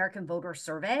Asian American voter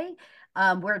survey,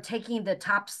 we're taking the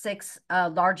top 6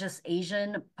 largest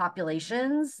Asian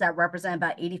populations that represent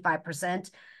about 85%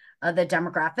 of the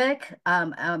demographic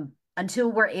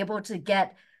until we're able to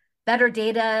get better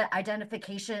data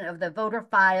identification of the voter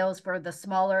files for the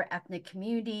smaller ethnic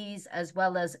communities, as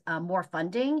well as more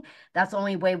funding. That's the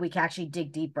only way we can actually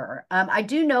dig deeper. I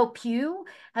do know Pew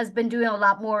has been doing a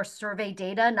lot more survey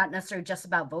data, not necessarily just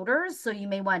about voters. So you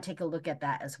may want to take a look at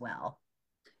that as well.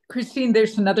 Christine,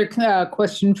 there's another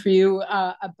question for you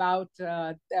about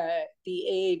the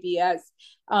AAVS.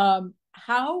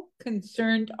 How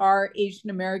concerned are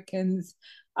Asian Americans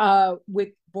with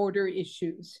border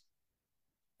issues,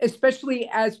 especially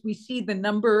as we see the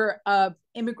number of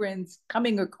immigrants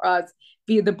coming across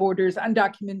via the borders,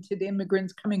 undocumented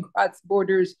immigrants coming across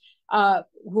borders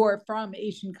who are from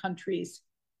Asian countries?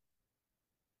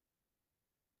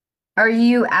 Are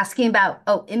you asking about,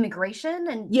 immigration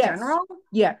in general?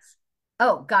 Yes.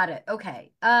 Oh, got it.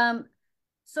 Okay.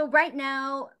 So right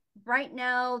now,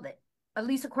 at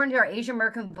least according to our Asian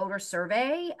American voter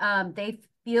survey, they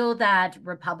feel that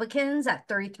Republicans at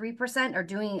 33% are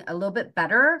doing a little bit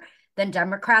better than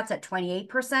Democrats at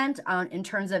 28% in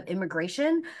terms of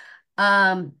immigration.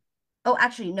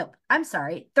 Actually, no, I'm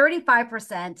sorry.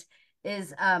 35%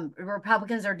 is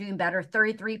Republicans are doing better,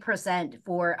 33%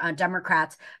 for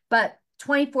Democrats, but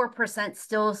 24%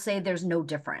 still say there's no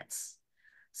difference.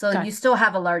 So you still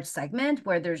have a large segment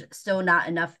where there's still not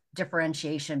enough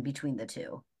differentiation between the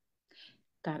two.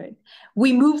 Got it.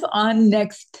 We move on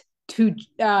next to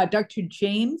Dr.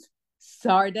 James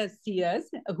Sardasias,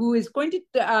 who is going to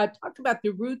talk about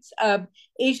the roots of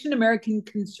Asian American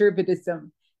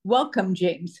conservatism. Welcome,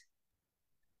 James.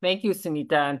 Thank you,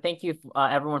 Sunita, and thank you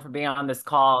everyone for being on this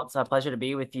call. It's a pleasure to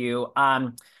be with you.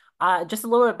 Just a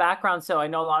little bit of background. So I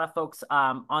know a lot of folks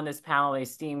on this panel,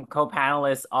 esteemed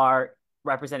co-panelists, are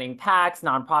representing PACs,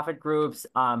 nonprofit groups,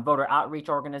 voter outreach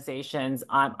organizations.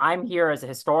 I'm here as a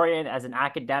historian, as an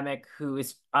academic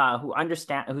who's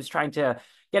trying to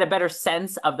get a better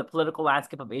sense of the political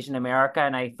landscape of Asian America,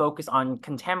 and I focus on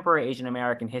contemporary Asian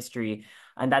American history,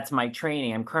 and that's my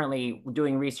training. I'm currently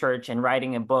doing research and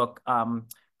writing a book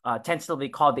tentatively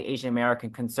called The Asian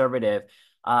American Conservative.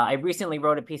 I recently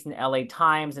wrote a piece in the LA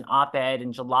Times, an op-ed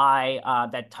in July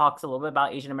that talks a little bit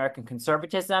about Asian American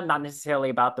conservatism, not necessarily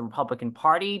about the Republican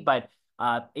Party, but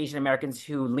Asian Americans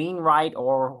who lean right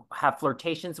or have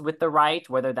flirtations with the right,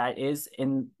 whether that is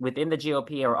within the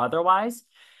GOP or otherwise.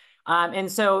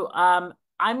 And so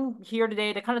I'm here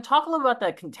today to kind of talk a little about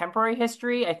the contemporary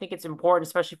history. I think it's important,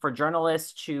 especially for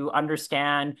journalists, to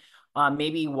understand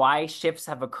maybe why shifts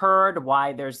have occurred,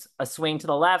 why there's a swing to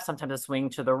the left, sometimes a swing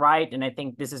to the right. And I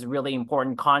think this is really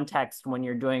important context when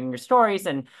you're doing your stories.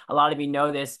 And a lot of you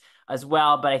know this as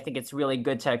well, but I think it's really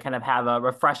good to kind of have a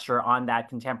refresher on that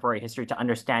contemporary history to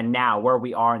understand now where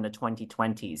we are in the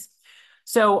 2020s.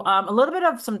 So a little bit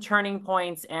of some turning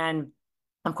points, and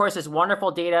of course, there's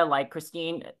wonderful data like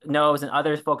Christine knows and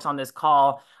other folks on this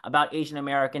call about Asian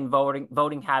American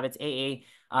voting habits,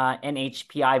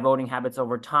 AANHPI voting habits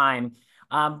over time.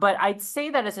 But I'd say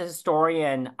that as a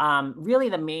historian, really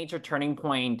the major turning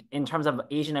point in terms of the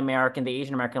Asian American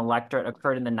electorate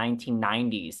occurred in the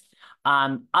 1990s.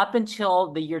 Up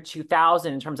until the year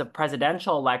 2000, in terms of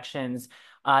presidential elections,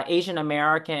 Asian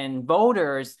American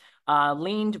voters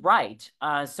leaned right.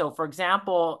 So for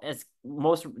example,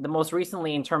 the most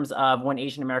recently in terms of when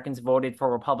Asian Americans voted for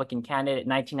a Republican candidate,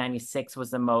 1996 was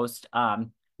the most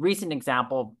recent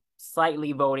example,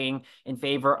 slightly voting in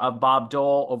favor of Bob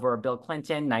Dole over Bill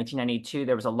Clinton. 1992,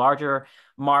 there was a larger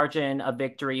margin of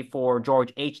victory for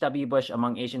George H.W. Bush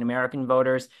among Asian American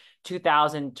voters.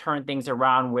 2000 turned things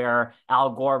around where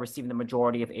Al Gore received the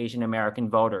majority of Asian American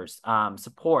voters'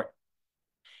 support.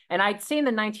 And I'd say in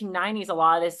the 1990s, a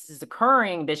lot of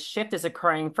this shift is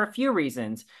occurring for a few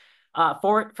reasons.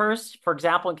 First, for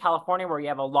example, in California, where you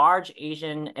have a large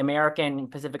Asian American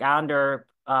Pacific Islander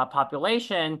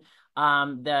population,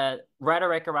 the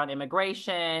rhetoric around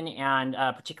immigration and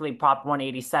particularly Prop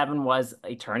 187 was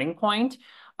a turning point.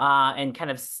 And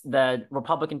kind of the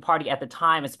Republican Party at the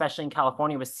time, especially in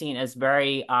California, was seen as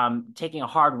very taking a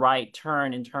hard right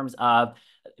turn in terms of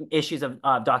issues of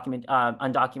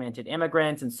undocumented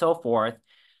immigrants and so forth.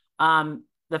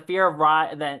 The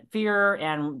fear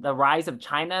and the rise of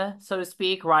China, so to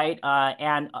speak, right,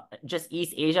 and just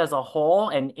East Asia as a whole,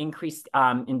 and increased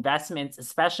investments,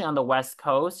 especially on the West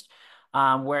Coast,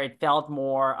 where it felt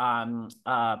more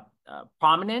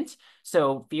prominent.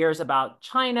 So fears about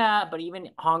China, but even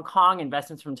Hong Kong,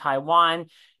 investments from Taiwan.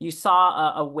 You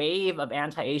saw a wave of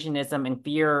anti-Asianism and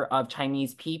fear of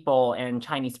Chinese people and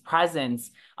Chinese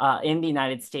presence in the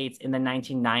United States in the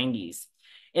 1990s.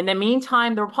 In the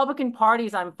meantime, the Republican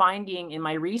parties, I'm finding in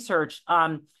my research,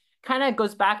 kind of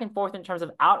goes back and forth in terms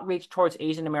of outreach towards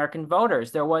Asian American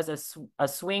voters. There was a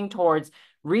swing towards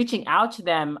reaching out to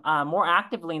them more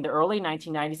actively in the early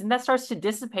 1990s, and that starts to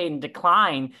dissipate and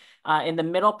decline in the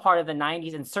middle part of the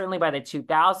 90s and certainly by the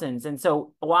 2000s. And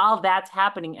so while that's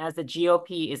happening, as the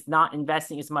GOP is not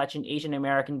investing as much in Asian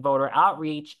American voter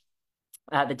outreach,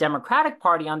 the Democratic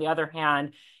Party, on the other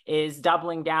hand, is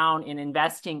doubling down in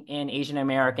investing in Asian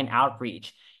American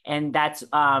outreach. And that's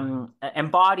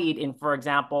embodied in, for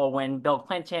example, when Bill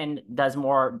Clinton does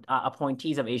more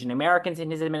appointees of Asian Americans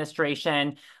in his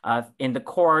administration, in the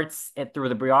courts, through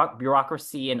the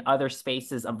bureaucracy and other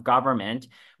spaces of government,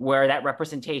 where that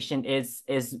representation is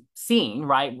seen,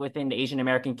 right, within the Asian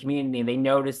American community, and they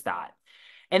notice that.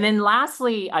 And then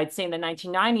lastly, I'd say in the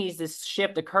 1990s, this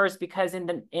shift occurs because in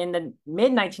the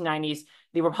mid-1990s,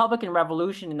 the Republican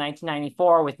Revolution in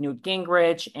 1994 with Newt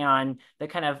Gingrich and the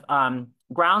kind of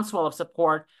groundswell of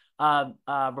support of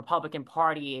Republican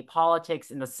Party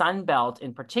politics in the Sun Belt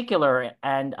in particular,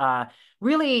 and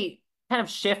really kind of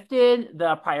shifted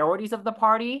the priorities of the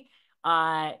party.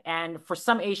 And for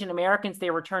some Asian Americans,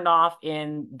 they were turned off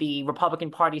in the Republican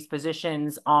Party's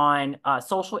positions on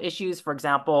social issues, for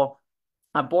example,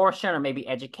 abortion or maybe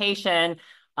education,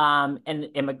 and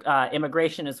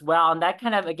immigration as well. And that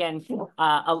kind of, again,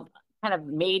 kind of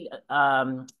made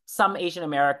some Asian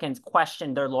Americans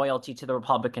question their loyalty to the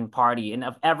Republican Party. And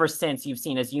ever since, you've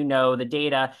seen, as you know, the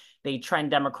data, they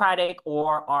trend Democratic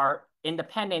or are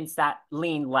independents that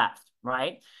lean left,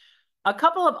 right? A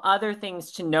couple of other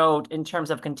things to note in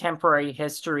terms of contemporary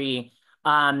history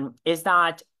is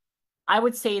that I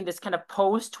would say in this kind of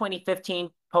post-2015,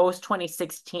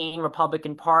 post-2016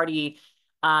 Republican Party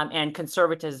and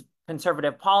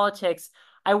conservative politics,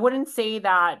 I wouldn't say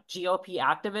that GOP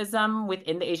activism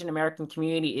within the Asian American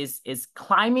community is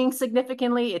climbing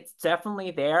significantly. It's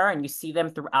definitely there, and you see them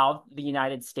throughout the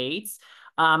United States.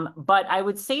 But I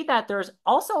would say that there's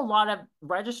also a lot of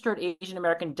registered Asian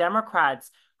American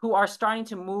Democrats who are starting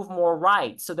to move more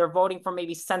right. So they're voting for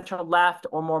maybe center left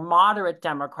or more moderate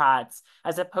Democrats,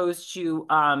 as opposed to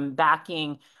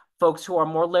backing folks who are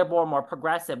more liberal, more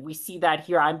progressive. We see that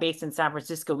here. I'm based in San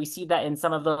Francisco. We see that in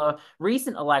some of the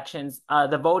recent elections,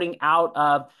 the voting out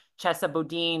of Chesa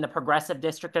Boudin, the progressive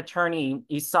district attorney.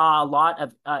 You saw a lot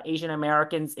of Asian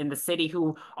Americans in the city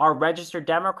who are registered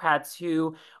Democrats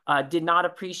who did not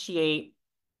appreciate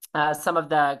some of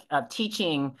the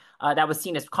teaching that was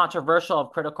seen as controversial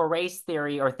of critical race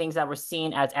theory, or things that were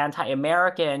seen as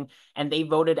anti-American, and they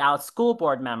voted out school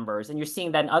board members. And you're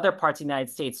seeing that in other parts of the United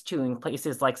States too, in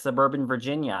places like suburban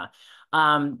Virginia.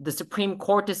 The Supreme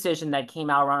Court decision that came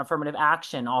out around affirmative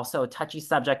action, also a touchy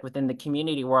subject within the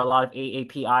community, where a lot of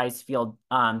AAPIs feel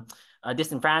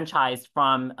disenfranchised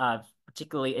from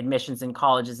particularly admissions in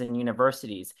colleges and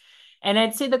universities. And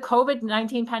I'd say the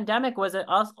COVID-19 pandemic was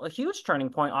a huge turning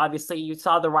point. Obviously, you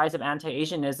saw the rise of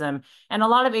anti-Asianism, and a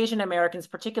lot of Asian Americans,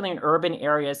 particularly in urban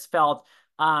areas, felt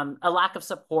a lack of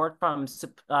support from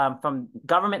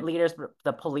government leaders,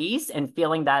 the police, and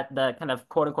feeling that the kind of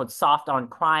quote unquote soft on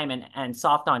crime and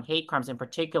soft on hate crimes in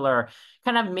particular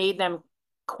kind of made them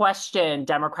question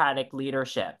Democratic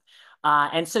leadership.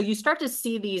 And so you start to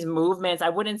see these movements. I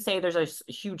wouldn't say there's a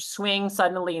huge swing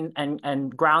suddenly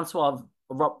and groundswell of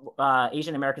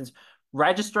Asian Americans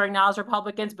registering now as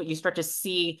Republicans, but you start to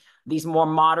see these more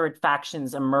moderate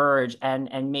factions emerge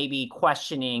and maybe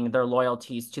questioning their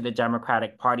loyalties to the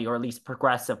Democratic Party, or at least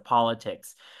progressive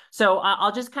politics. So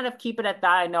I'll just kind of keep it at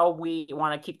that. I know we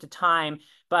want to keep to time,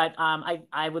 but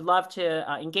I would love to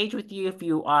engage with you if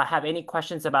you have any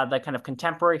questions about the kind of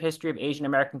contemporary history of Asian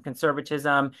American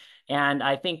conservatism. And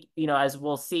I think, as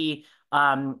we'll see, the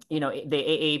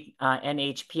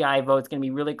AANHPI vote is going to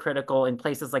be really critical in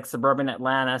places like suburban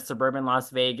Atlanta, suburban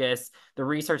Las Vegas, the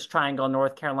Research Triangle,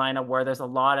 North Carolina, Carolina, where there's a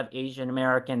lot of Asian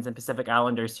Americans and Pacific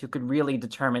Islanders who could really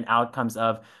determine outcomes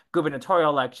of gubernatorial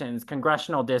elections,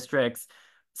 congressional districts,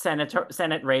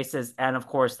 Senate races, and of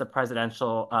course the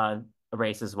presidential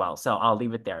race as well. So I'll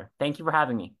leave it there. Thank you for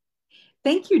having me.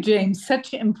 Thank you, James.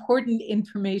 Such important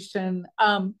information.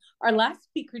 Our last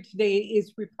speaker today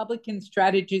is Republican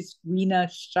strategist Rina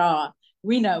Shah.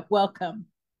 Rina, welcome.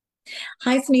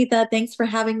 Hi, Sunitha. Thanks for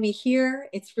having me here.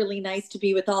 It's really nice to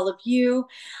be with all of you.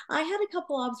 I had a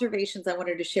couple observations I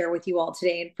wanted to share with you all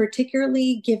today, and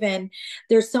particularly given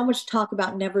there's so much talk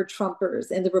about never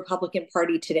Trumpers in the Republican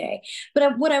Party today.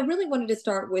 But what I really wanted to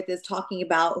start with is talking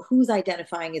about who's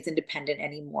identifying as independent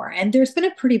anymore. And there's been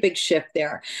a pretty big shift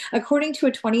there. According to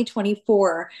a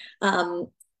 2024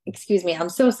 excuse me, I'm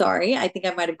so sorry. I think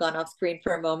I might have gone off screen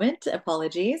for a moment.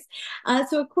 Apologies.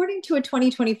 So according to a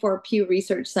 2024 Pew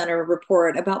Research Center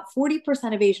report, about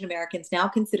 40% of Asian Americans now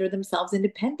consider themselves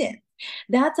independent.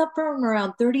 That's up from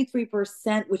around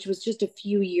 33%, which was just a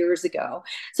few years ago.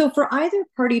 So for either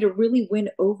party to really win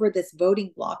over this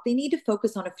voting bloc, they need to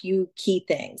focus on a few key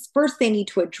things. First, they need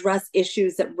to address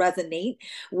issues that resonate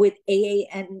with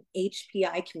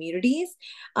AANHPI communities.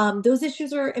 Those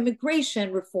issues are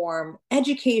immigration reform,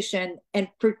 education, and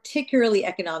particularly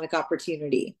economic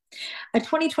opportunity. A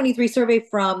 2023 survey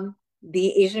from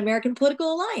the Asian American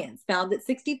Political Alliance found that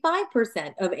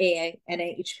 65% of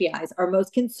AANHPIs are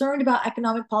most concerned about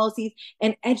economic policies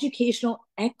and educational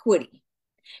equity.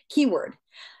 Keyword,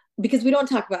 because we don't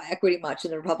talk about equity much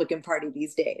in the Republican Party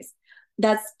these days.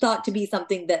 That's thought to be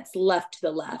something that's left to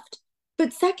the left.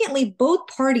 But secondly, both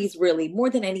parties really, more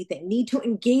than anything, need to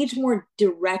engage more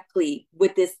directly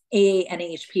with this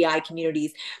AANHPI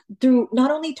communities through not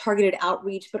only targeted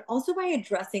outreach, but also by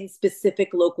addressing specific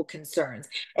local concerns.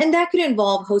 And that could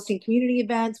involve hosting community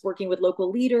events, working with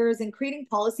local leaders, and creating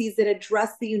policies that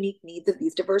address the unique needs of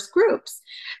these diverse groups.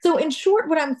 So in short,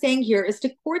 what I'm saying here is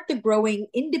to court the growing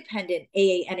independent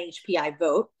AANHPI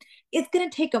vote, it's going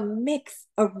to take a mix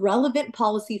of relevant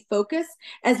policy focus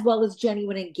as well as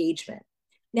genuine engagement.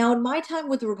 Now, in my time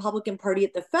with the Republican Party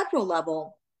at the federal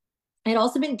level, I'd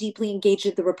also been deeply engaged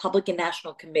at the Republican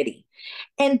National Committee.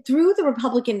 And through the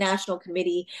Republican National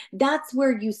Committee, that's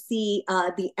where you see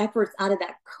the efforts out of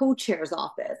that co-chair's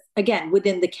office, again,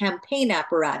 within the campaign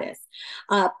apparatus,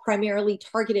 primarily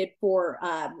targeted for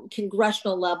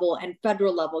congressional level and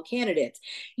federal level candidates.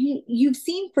 You've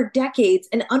seen for decades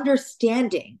an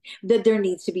understanding that there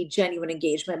needs to be genuine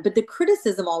engagement, but the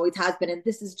criticism always has been, and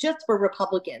this is just for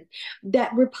Republicans,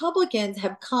 that Republicans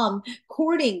have come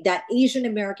courting that Asian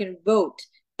American vote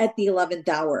at the 11th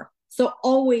hour. So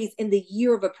always in the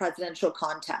year of a presidential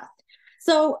contest.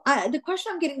 So the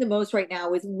question I'm getting the most right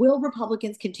now is, will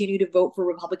Republicans continue to vote for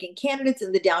Republican candidates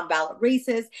in the down ballot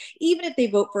races, even if they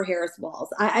vote for Harris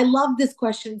Walz? I love this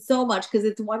question so much because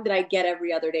it's one that I get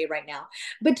every other day right now.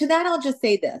 But to that, I'll just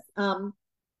say this.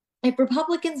 If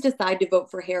Republicans decide to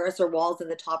vote for Harris or Walz in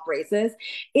the top races,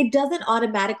 it doesn't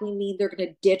automatically mean they're going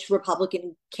to ditch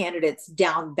Republican candidates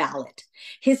down ballot.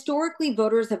 Historically,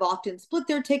 voters have often split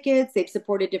their tickets. They've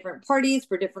supported different parties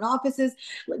for different offices.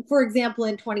 For example,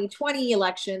 in 2020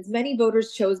 elections, many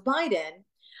voters chose Biden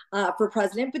for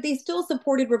president, but they still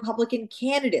supported Republican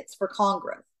candidates for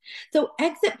Congress. So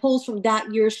exit polls from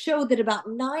that year show that about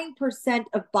 9%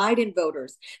 of Biden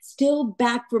voters still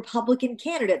backed Republican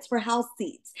candidates for House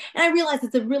seats. And I realize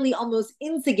it's a really almost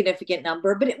insignificant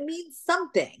number, but it means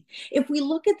something. If we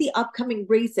look at the upcoming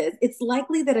races, it's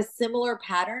likely that a similar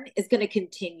pattern is going to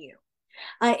continue.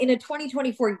 In a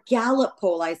 2024 Gallup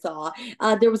poll I saw,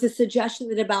 there was a suggestion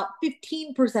that about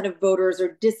 15% of voters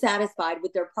are dissatisfied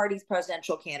with their party's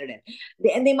presidential candidate.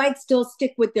 And they might still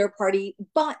stick with their party,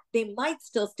 but they might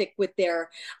still stick with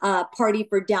their party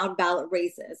for down ballot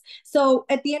races. So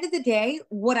at the end of the day,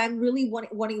 what I'm really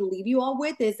wanting to leave you all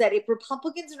with is that if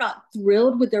Republicans are not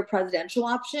thrilled with their presidential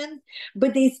options,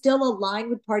 but they still align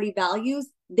with party values,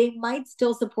 they might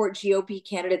still support GOP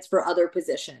candidates for other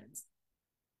positions.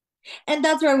 And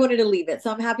that's where I wanted to leave it.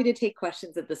 So I'm happy to take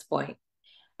questions at this point.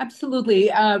 Absolutely.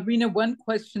 Rina, one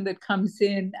question that comes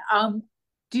in.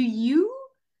 Do you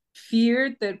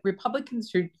fear that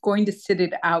Republicans are going to sit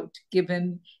it out,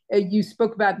 given you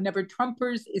spoke about never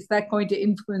Trumpers? Is that going to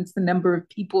influence the number of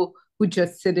people who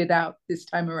just sit it out this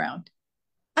time around?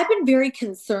 I've been very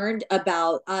concerned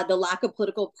about the lack of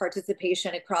political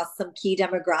participation across some key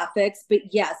demographics, but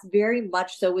yes, very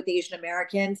much so with Asian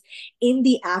Americans in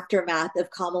the aftermath of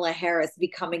Kamala Harris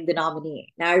becoming the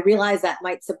nominee. Now, I realize that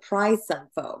might surprise some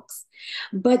folks,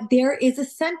 but there is a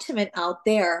sentiment out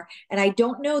there, and I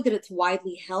don't know that it's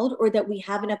widely held or that we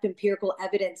have enough empirical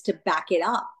evidence to back it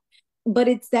up, but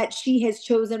it's that she has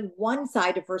chosen one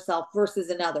side of herself versus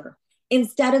another.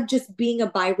 instead of just being a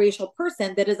biracial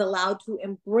person that is allowed to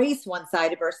embrace one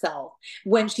side of herself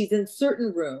when she's in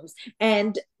certain rooms.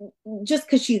 And just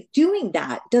because she's doing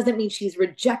that doesn't mean she's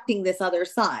rejecting this other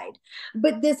side.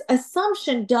 But this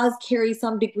assumption does carry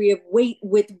some degree of weight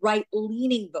with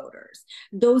right-leaning voters,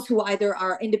 those who either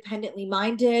are independently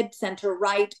minded,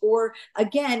 center-right, or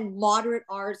again, moderate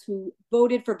R's who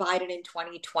voted for Biden in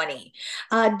 2020.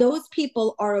 Those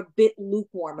people are a bit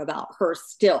lukewarm about her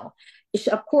still.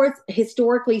 Of course,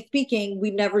 historically speaking,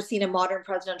 we've never seen a modern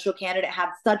presidential candidate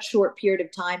have such short period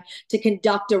of time to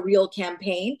conduct a real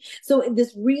campaign. So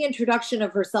this reintroduction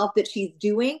of herself that she's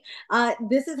doing,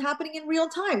 this is happening in real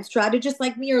time. Strategists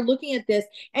like me are looking at this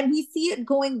and we see it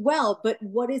going well, but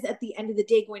what is at the end of the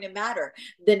day going to matter?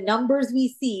 The numbers we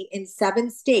see in 7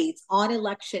 states on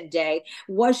election day,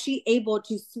 was she able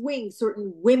to swing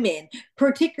certain women,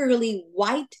 particularly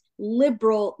white,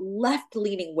 liberal,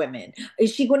 left-leaning women?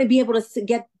 Is she going to be able to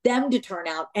get them to turn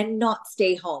out and not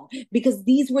stay home? Because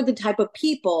these were the type of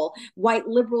people, white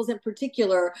liberals in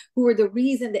particular, who were the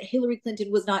reason that Hillary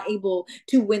Clinton was not able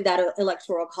to win that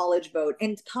electoral college vote.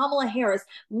 And Kamala Harris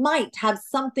might have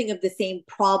something of the same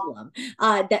problem,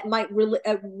 that might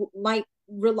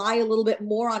rely a little bit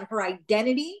more on her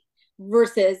identity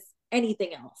versus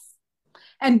anything else.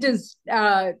 And does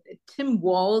Tim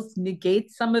Walz negate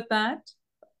some of that?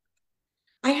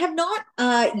 I have not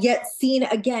yet seen,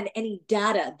 again, any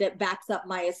data that backs up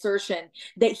my assertion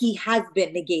that he has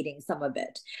been negating some of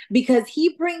it, because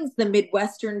he brings the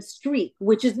Midwestern streak,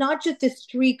 which is not just a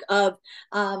streak of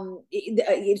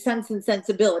sense and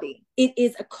sensibility. It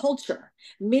is a culture.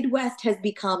 Midwest has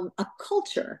become a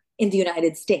culture in the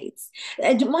United States,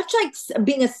 and much like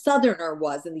being a Southerner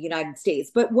was in the United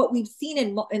States. But what we've seen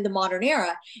in the modern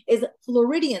era is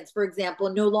Floridians, for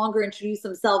example, no longer introduce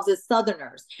themselves as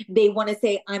Southerners. They want to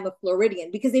say, I'm a Floridian,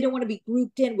 because they don't want to be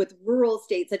grouped in with rural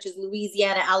states such as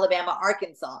Louisiana, Alabama,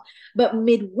 Arkansas. But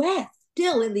Midwest,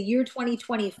 still in the year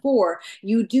 2024,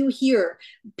 you do hear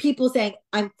people saying,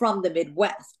 I'm from the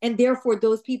Midwest. And therefore,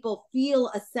 those people feel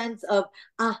a sense of,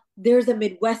 there's a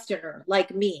Midwesterner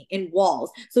like me in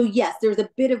Walz. So yes, there's a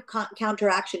bit of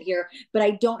counteraction here, but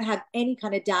I don't have any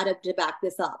kind of data to back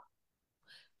this up.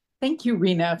 Thank you,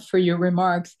 Rena, for your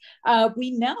remarks.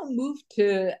 We now move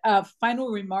to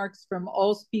final remarks from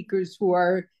all speakers who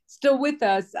are still with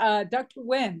us. Dr.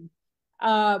 Wen,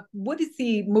 what is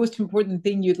the most important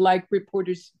thing you'd like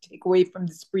reporters to take away from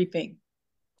this briefing?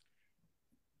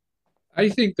 I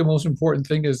think the most important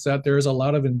thing is that there is a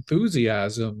lot of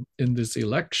enthusiasm in this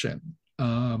election,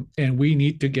 and we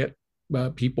need to get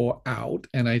people out.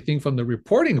 And I think from the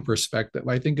reporting perspective,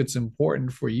 I think it's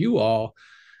important for you all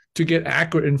to get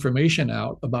accurate information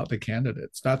out about the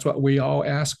candidates. That's what we all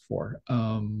ask for.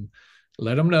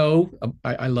 Let them know.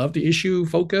 I love the issue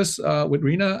focus with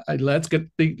Rena. Let's get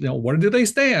where do they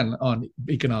stand on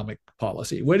economic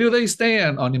policy? Where do they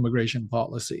stand on immigration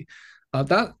policy?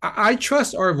 That I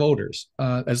trust our voters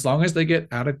as long as they get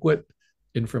adequate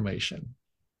information.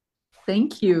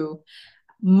 Thank you.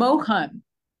 Mohan,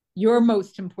 your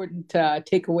most important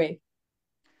takeaway.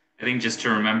 I think just to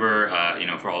remember,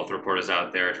 for all the reporters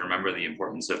out there, to remember the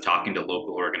importance of talking to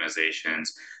local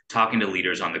organizations, talking to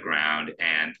leaders on the ground.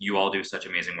 And you all do such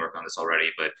amazing work on this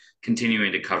already, but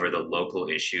continuing to cover the local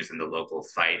issues and the local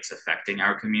fights affecting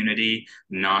our community,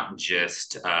 not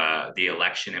just the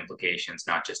election implications,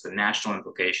 not just the national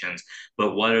implications,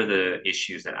 but what are the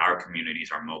issues that our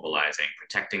communities are mobilizing,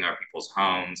 protecting our people's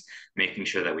homes, making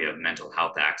sure that we have mental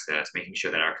health access, making sure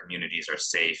that our communities are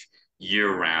safe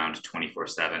year-round,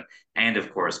 24/7, and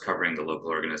of course, covering the local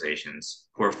organizations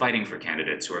who are fighting for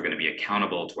candidates, who are going to be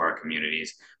accountable to our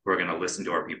communities, who are going to listen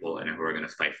to our people, and who are going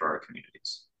to fight for our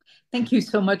communities. Thank you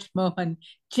so much, Mohan.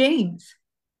 James.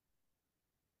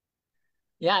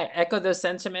 Yeah, I echo those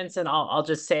sentiments, and I'll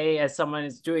just say, as someone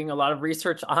who's doing a lot of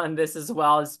research on this as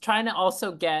well, is trying to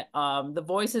also get the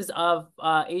voices of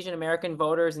Asian American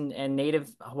voters and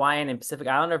Native Hawaiian and Pacific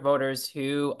Islander voters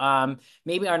who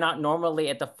maybe are not normally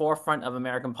at the forefront of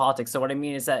American politics. So what I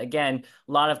mean is that, again,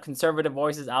 a lot of conservative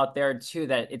voices out there too,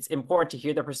 that it's important to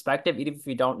hear their perspective, even if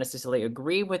you don't necessarily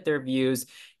agree with their views.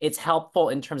 It's helpful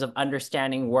in terms of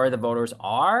understanding where the voters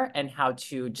are and how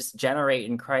to just generate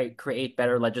and create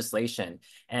better legislation.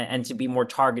 And to be more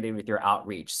targeted with your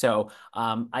outreach. So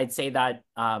I'd say that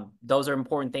those are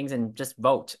important things, and just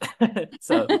vote.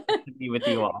 So to be with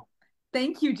you all.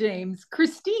 Thank you, James.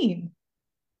 Christine.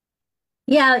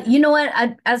 Yeah, you know what?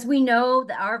 As we know,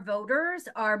 our voters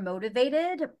are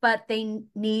motivated, but they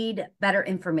need better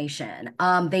information.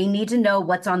 They need to know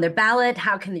what's on their ballot.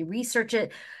 How can they research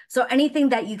it? So anything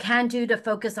that you can do to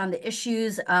focus on the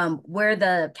issues, where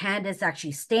the candidates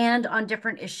actually stand on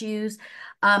different issues,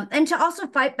 and to also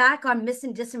fight back on mis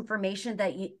and disinformation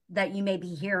that you may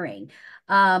be hearing.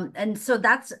 And so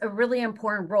that's a really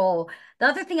important role. The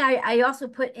other thing I also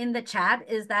put in the chat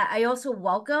is that I also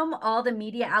welcome all the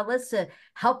media outlets to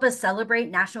help us celebrate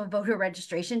National Voter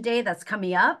Registration Day that's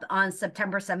coming up on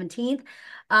September 17th.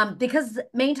 Because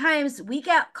many times we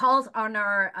get calls on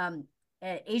our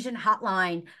Asian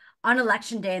hotline on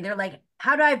election day, and they're like,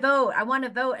 how do I vote? I want to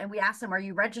vote. And we ask them, are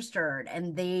you registered?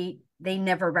 And they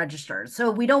never registered. So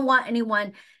we don't want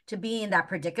anyone to be in that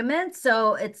predicament.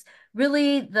 So it's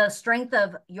really the strength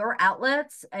of your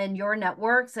outlets and your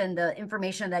networks and the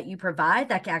information that you provide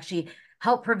that can actually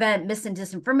help prevent mis and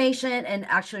disinformation and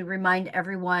actually remind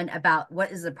everyone about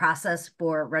what is the process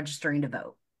for registering to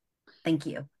vote. Thank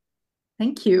you.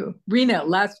 Thank you. Rena,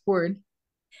 last word.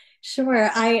 Sure.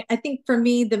 I think for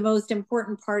me, the most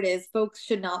important part is folks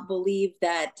should not believe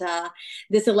that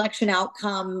this election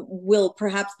outcome will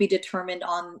perhaps be determined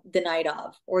on the night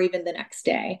of or even the next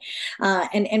day.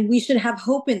 And we should have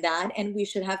hope in that, and we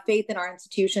should have faith in our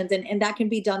institutions. And that can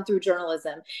be done through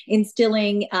journalism,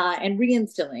 instilling and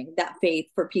reinstilling that faith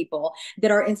for people that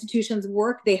our institutions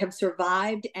work, they have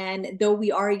survived. And though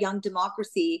we are a young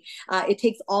democracy, it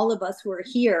takes all of us who are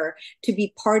here to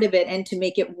be part of it and to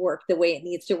make it work the way it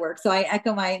needs to work. So I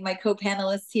echo my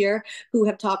co-panelists here who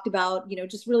have talked about,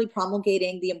 just really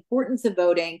promulgating the importance of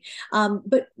voting,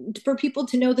 but for people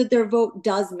to know that their vote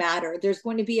does matter. There's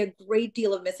going to be a great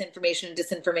deal of misinformation and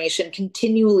disinformation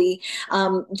continually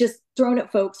just thrown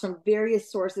at folks from various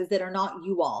sources that are not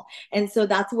you all. And so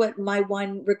that's what my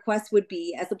one request would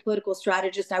be as a political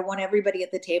strategist. I want everybody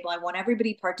at the table. I want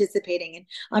everybody participating and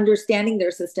understanding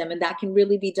their system. And that can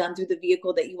really be done through the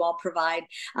vehicle that you all provide.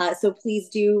 So please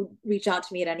do reach out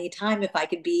to me at any time if I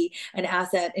could be an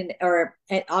asset or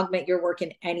augment your work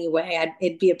in any way.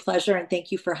 It'd be a pleasure. And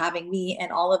thank you for having me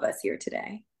and all of us here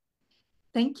today.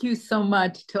 Thank you so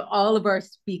much to all of our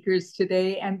speakers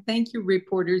today. And thank you,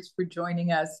 reporters, for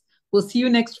joining us. We'll see you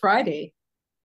next Friday.